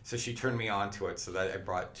 and so she turned me on to it. So that I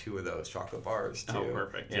brought 2 of those chocolate bars too. Oh,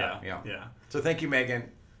 perfect. Yeah. So thank you, Megan.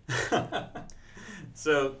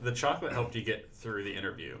 So the chocolate helped you get through the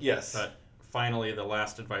interview. Yes. But finally, the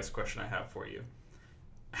last advice question I have for you.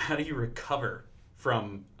 How do you recover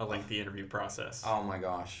from a lengthy interview process? Oh my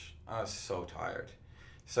gosh, I was so tired.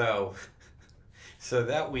 So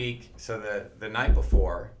that week, the night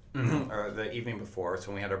before, or the evening before, so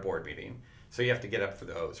when we had our board meeting. So you have to get up for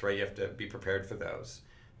those, right? You have to be prepared for those.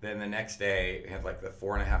 Then the next day, we had like the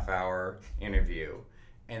 4.5-hour interview.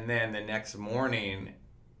 And then the next morning,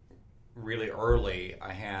 really early,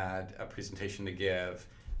 I had a presentation to give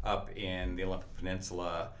up in the Olympic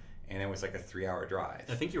Peninsula, and it was like a 3-hour drive.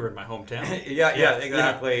 I think you were in my hometown. Yeah,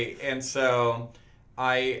 exactly. Yeah. And so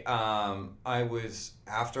I was,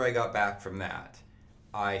 after I got back from that,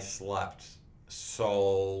 I slept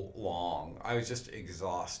so long. I was just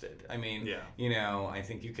exhausted. I mean, I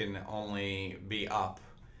think you can only be up,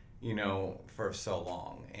 for so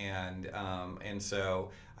long. And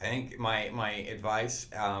so I think my advice,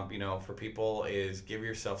 for people is give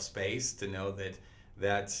yourself space to know that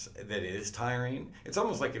it is tiring. It's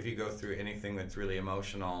almost like if you go through anything that's really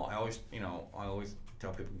emotional, I always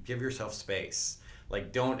tell people, give yourself space.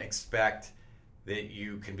 Like, don't expect that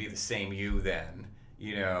you can be the same you then,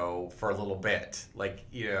 for a little bit. Like,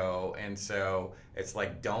 and so it's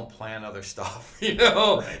like, don't plan other stuff, and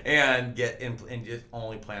and just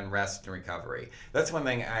only plan rest and recovery. That's one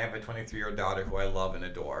thing. I have a 23-year-old daughter who I love and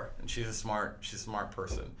adore, and she's a smart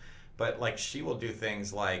person. But like, she will do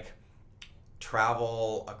things like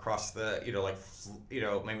travel across the,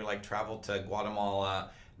 maybe like travel to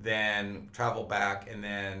Guatemala, then travel back, and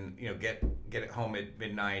then get it home at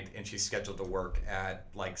midnight, and she's scheduled to work at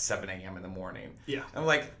like 7 a.m. in the morning. Yeah, I'm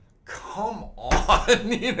like, come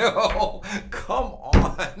on, come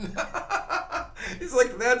on. It's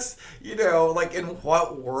like, that's, like, in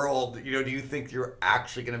what world, do you think you're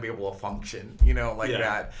actually going to be able to function,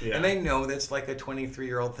 that? Yeah. And I know that's like a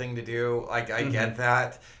 23-year-old thing to do. Like, I get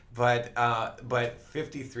that. But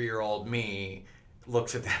 53-year-old me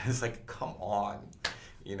looks at that and is like, come on,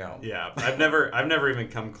 Yeah, I've never even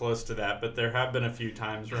come close to that, but there have been a few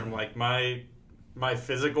times where I'm like, my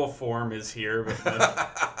physical form is here, but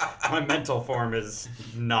my mental form is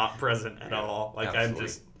not present at all. Like,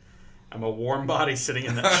 absolutely. I'm a warm body sitting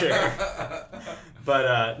in that chair.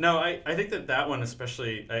 But no, I think that one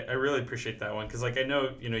especially, I really appreciate that one, because like, I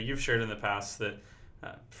know, you've shared in the past that,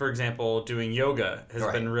 for example, doing yoga has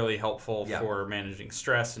been really helpful for managing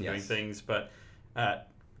stress and doing things, but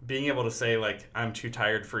being able to say, like, I'm too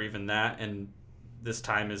tired for even that, and this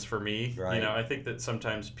time is for me. Right. I think that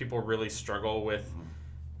sometimes people really struggle with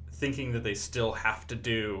thinking that they still have to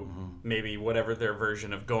do maybe whatever their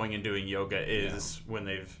version of going and doing yoga is when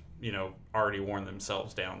they've already worn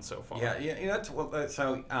themselves down so far.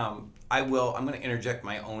 So I'm going to interject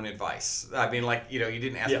my own advice. I mean, like, you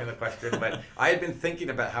didn't ask me the question, but I had been thinking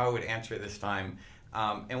about how I would answer it this time.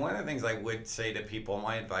 And one of the things I would say to people,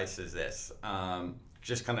 my advice is this,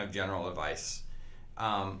 just kind of general advice.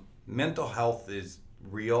 Mental health is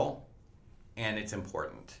real, and it's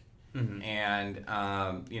important. Mm-hmm. And,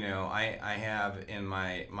 I have in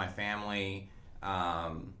my family,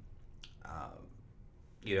 I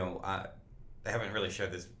haven't really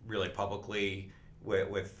shared this really publicly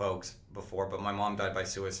with folks before, but my mom died by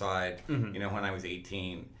suicide, when I was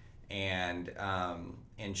 18, and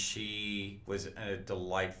she was a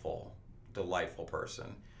delightful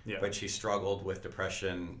person, but she struggled with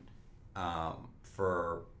depression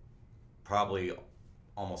for probably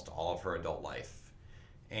almost all of her adult life,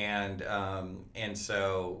 and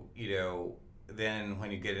so then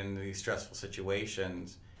when you get into these stressful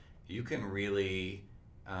situations, you can really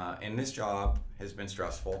and this job has been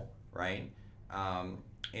stressful, right? And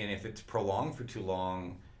if it's prolonged for too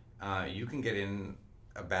long, you can get in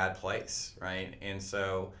a bad place, right? And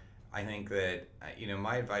so I think that,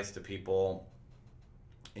 my advice to people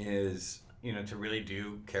is, to really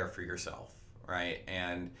do care for yourself, right?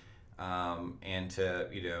 And to,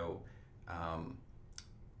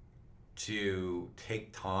 to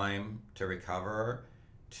take time to recover,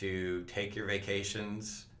 to take your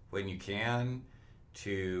vacations when you can,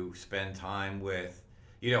 to spend time with,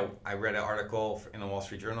 I read an article in the Wall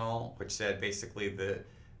Street Journal which said basically the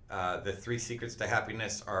 3 secrets to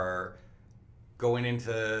happiness are going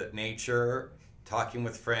into nature, talking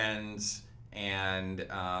with friends, and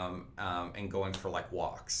going for like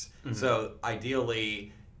walks. Mm-hmm. So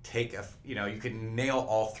ideally, you can nail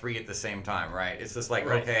all 3 at the same time, right? It's just like,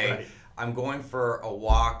 right. I'm going for a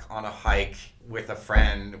walk on a hike with a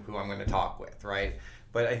friend who I'm going to talk with, right?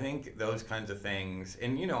 But I think those kinds of things,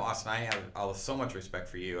 and Austin, I have so much respect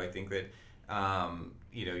for you. I think that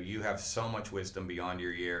you have so much wisdom beyond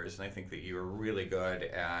your years, and I think that you are really good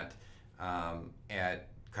at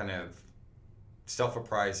kind of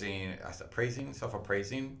self-appraising,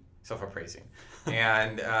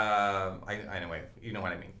 and anyway, you know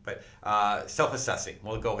what I mean. But self-assessing,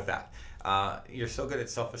 we'll go with that. You're so good at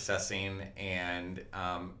self-assessing, and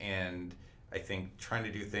I think trying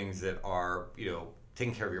to do things that are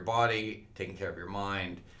taking care of your body, taking care of your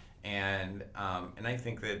mind, and I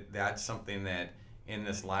think that that's something that in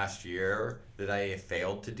this last year that I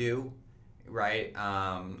failed to do, right?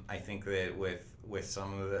 I think that with with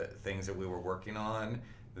some of the things that we were working on,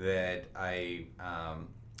 that I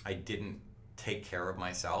didn't take care of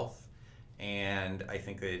myself, and I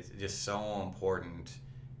think that it's just so important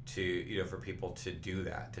to for people to do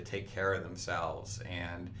that, to take care of themselves,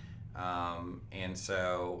 and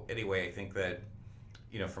so anyway, I think that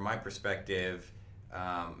from my perspective,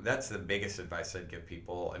 that's the biggest advice I'd give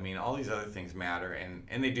people. I mean, all these other things matter,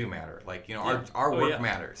 and they do matter. Like, our work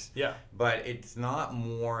matters. Yeah. But it's not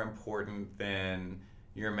more important than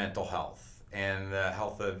your mental health and the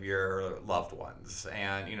health of your loved ones,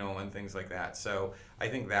 and and things like that. So I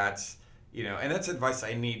think that's and that's advice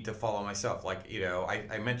I need to follow myself. Like,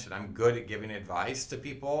 I mentioned I'm good at giving advice to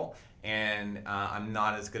people, and I'm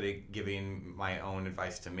not as good at giving my own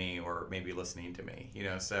advice to me, or maybe listening to me.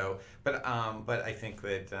 So, but I think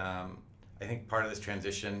that I think part of this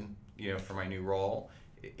transition, for my new role,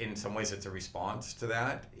 in some ways it's a response to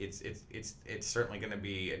that. It's certainly going to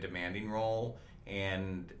be a demanding role,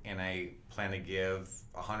 and I plan to give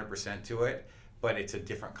 100% to it, but it's a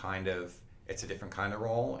different kind of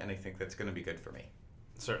role, and I think that's going to be good for me.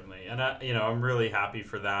 Certainly, and I'm really happy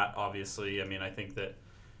for that. Obviously, I mean, I think that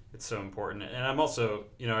it's so important, and I'm also,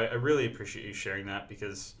 I really appreciate you sharing that,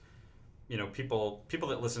 because, people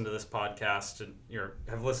that listen to this podcast and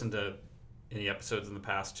have listened to any episodes in the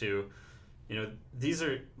past too, these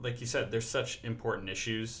are, like you said, they're such important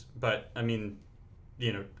issues. But I mean,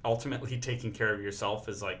 ultimately taking care of yourself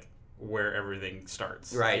is like where everything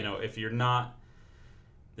starts. Right. If you're not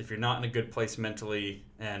in a good place mentally,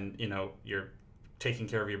 and you're taking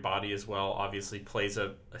care of your body as well, obviously plays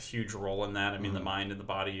a huge role in that. I mean, the mind and the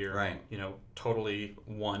body are right. Totally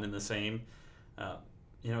one and the same.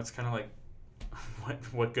 It's kind of like,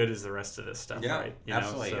 what good is the rest of this stuff? Yeah, right?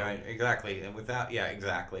 Absolutely, right, exactly. And without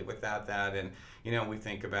that, and we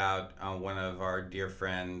think about one of our dear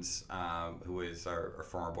friends, who is our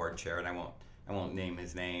former board chair, and I won't name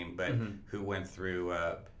his name, but who went through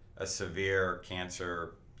a severe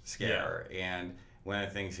cancer scare. And one of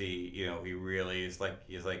the things he really is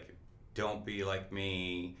like, don't be like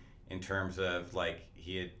me, in terms of, like,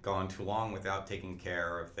 he had gone too long without taking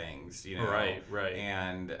care of things, Right.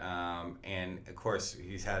 And of course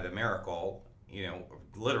he's had a miracle,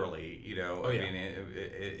 literally,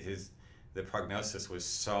 the prognosis was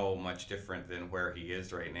so much different than where he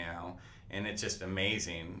is right now, and it's just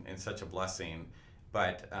amazing and such a blessing.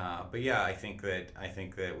 But yeah, I think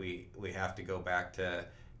that we have to go back to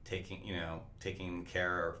taking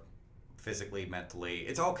care physically, mentally.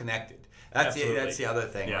 It's all connected. That's the other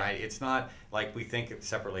thing, right? It's not like we think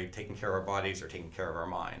separately, taking care of our bodies or taking care of our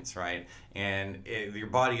minds, right? And your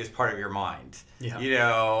body is part of your mind,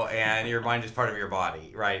 and your mind is part of your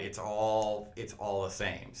body, right? It's all the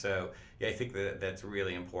same. So yeah, I think that's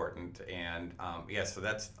really important. And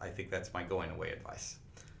so I think that's my going away advice.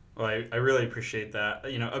 Well, I really appreciate that.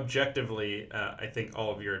 Objectively, I think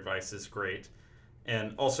all of your advice is great.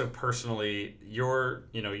 And also personally, your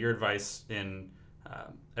advice in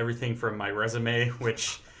everything from my resume,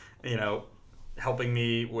 which, helping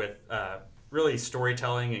me with really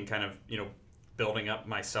storytelling and kind of, building up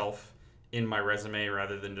myself in my resume,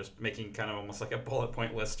 rather than just making kind of almost like a bullet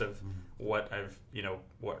point list of what I've,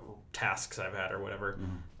 what tasks I've had or whatever,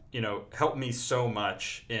 helped me so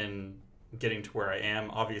much in getting to where I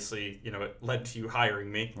am. Obviously, it led to you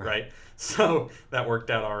hiring me, right? So that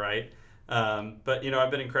worked out all right. But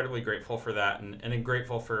I've been incredibly grateful for that, and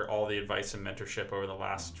grateful for all the advice and mentorship over the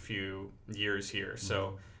last few years here.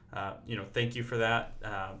 So, thank you for that.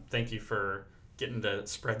 Thank you for getting to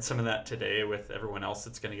spread some of that today with everyone else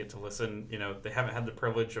that's going to get to listen. They haven't had the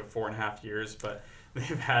privilege of 4.5 years, but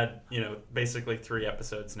they've had, basically 3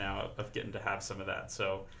 episodes now of getting to have some of that.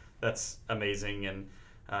 So that's amazing. And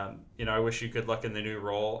I wish you good luck in the new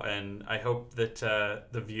role, and I hope that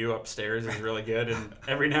the view upstairs is really good, and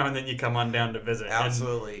every now and then you come on down to visit.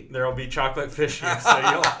 Absolutely. And there'll be chocolate fish here, so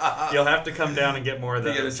you'll have to come down and get more of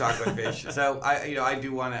those. To get a chocolate fish. So I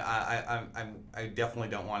do want to. I definitely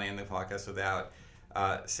don't want to end the podcast without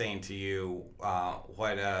saying to you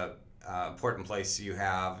what a important place you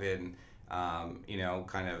have in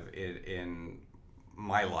kind of in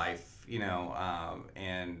my life.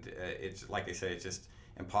 And it's like I said, it's just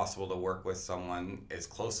impossible to work with someone as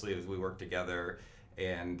closely as we work together,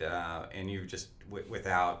 and you just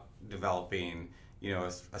without developing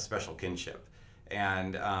a special kinship,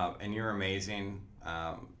 and you're amazing,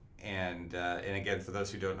 and again, for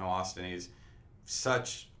those who don't know Austin, he's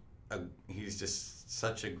just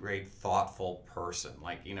such a great, thoughtful person,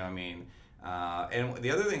 and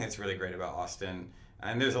the other thing that's really great about Austin,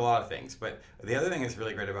 and there's a lot of things, but the other thing that's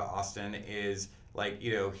really great about Austin is,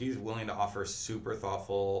 he's willing to offer super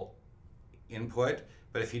thoughtful input,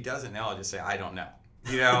 But if he doesn't know, I'll just say, I don't know.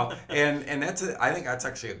 And I think that's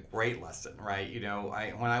actually a great lesson, right?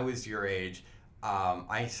 When I was your age,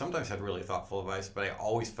 I sometimes had really thoughtful advice, but I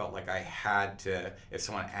always felt like I had to, if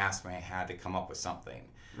someone asked me, I had to come up with something.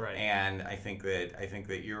 Right. And I think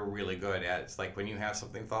that you're really good at it. It's like when you have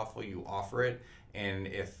something thoughtful, you offer it, and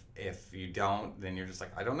if you don't, then you're just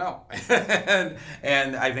like, I don't know.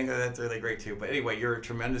 and I think that's really great too. But anyway, you're a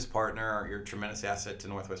tremendous partner. You're a tremendous asset to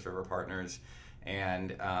Northwest RiverPartners.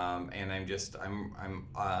 And I'm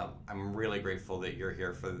really grateful that you're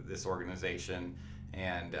here for this organization,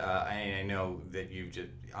 and I know that you just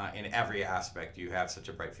in every aspect you have such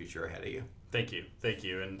a bright future ahead of you. Thank you,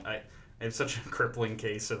 and I have such a crippling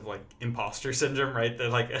case of like imposter syndrome, right? That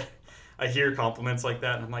like I hear compliments like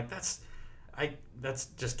that, and I'm like, that's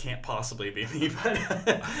just can't possibly be me. But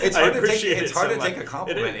it's hard to take a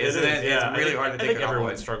compliment, isn't it? Yeah, it's really hard to take a compliment. I think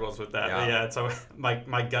everyone struggles with that. Yeah, so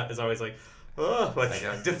my gut is always like, oh,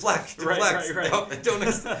 deflect. Right. Don't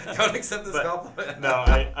accept this compliment. No,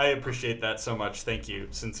 I appreciate that so much. Thank you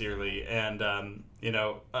sincerely. And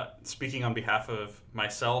speaking on behalf of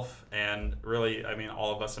myself and really, I mean,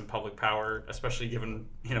 all of us in public power, especially given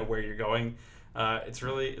where you're going,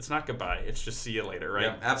 it's not goodbye. It's just see you later, right?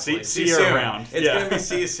 Yeah, absolutely. See you around. It's going to be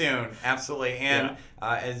see you soon. Absolutely. And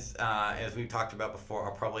as we talked about before,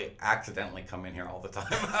 I'll probably accidentally come in here all the time.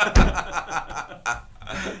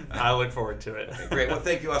 I look forward to it. Okay, great. Well,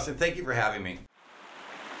 thank you, Austin. Thank you for having me.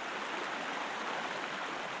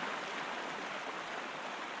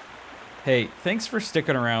 Hey, thanks for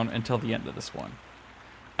sticking around until the end of this one.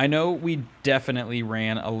 I know we definitely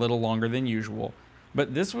ran a little longer than usual,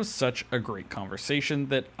 but this was such a great conversation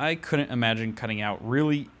that I couldn't imagine cutting out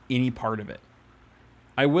really any part of it.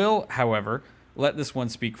 I will, however, let this one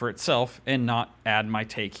speak for itself and not add my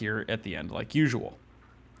take here at the end like usual.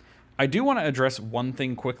 I do want to address one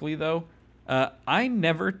thing quickly, though. I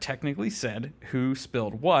never technically said who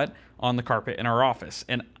spilled what on the carpet in our office,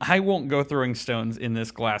 and I won't go throwing stones in this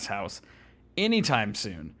glass house anytime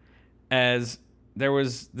soon, as there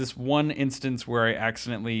was this one instance where I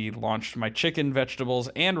accidentally launched my chicken, vegetables,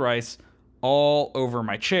 and rice all over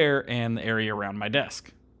my chair and the area around my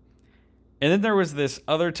desk. And then there was this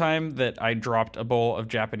other time that I dropped a bowl of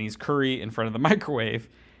Japanese curry in front of the microwave,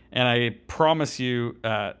 and I promise you,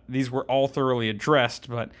 these were all thoroughly addressed,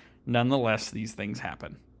 but nonetheless, these things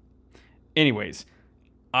happen. Anyways,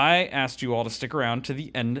 I asked you all to stick around to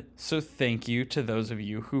the end, so thank you to those of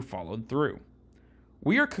you who followed through.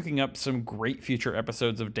 We are cooking up some great future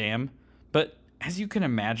episodes of Damn, but as you can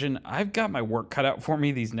imagine, I've got my work cut out for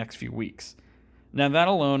me these next few weeks. Now, that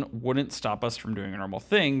alone wouldn't stop us from doing a normal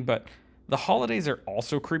thing, but the holidays are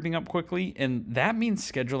also creeping up quickly, and that means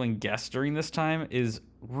scheduling guests during this time is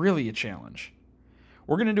really a challenge.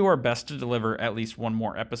 We're going to do our best to deliver at least one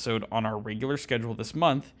more episode on our regular schedule this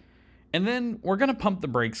month, and then we're going to pump the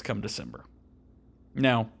brakes come December.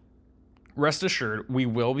 Now, rest assured, we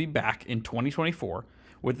will be back in 2024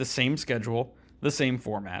 with the same schedule, the same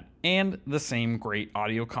format, and the same great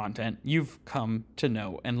audio content you've come to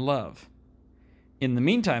know and love. In the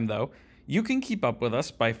meantime, though, you can keep up with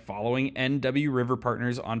us by following NW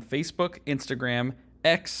RiverPartners on Facebook, Instagram,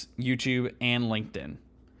 X, YouTube, and LinkedIn.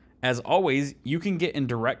 As always, you can get in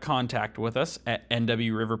direct contact with us at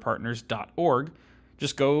nwriverpartners.org.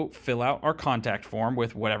 Just go fill out our contact form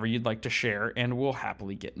with whatever you'd like to share, and we'll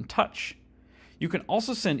happily get in touch. You can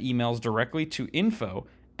also send emails directly to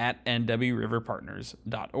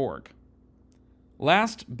info@nwriverpartners.org.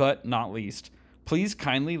 Last but not least, please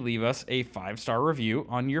kindly leave us a 5-star review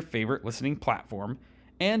on your favorite listening platform,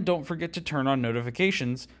 and don't forget to turn on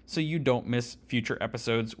notifications so you don't miss future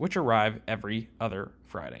episodes which arrive every other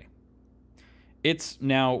Friday. It's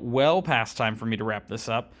now well past time for me to wrap this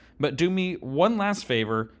up, but do me one last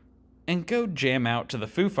favor and go jam out to the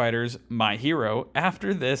Foo Fighters' My Hero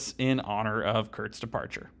after this in honor of Kurt's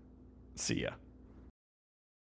departure. See ya.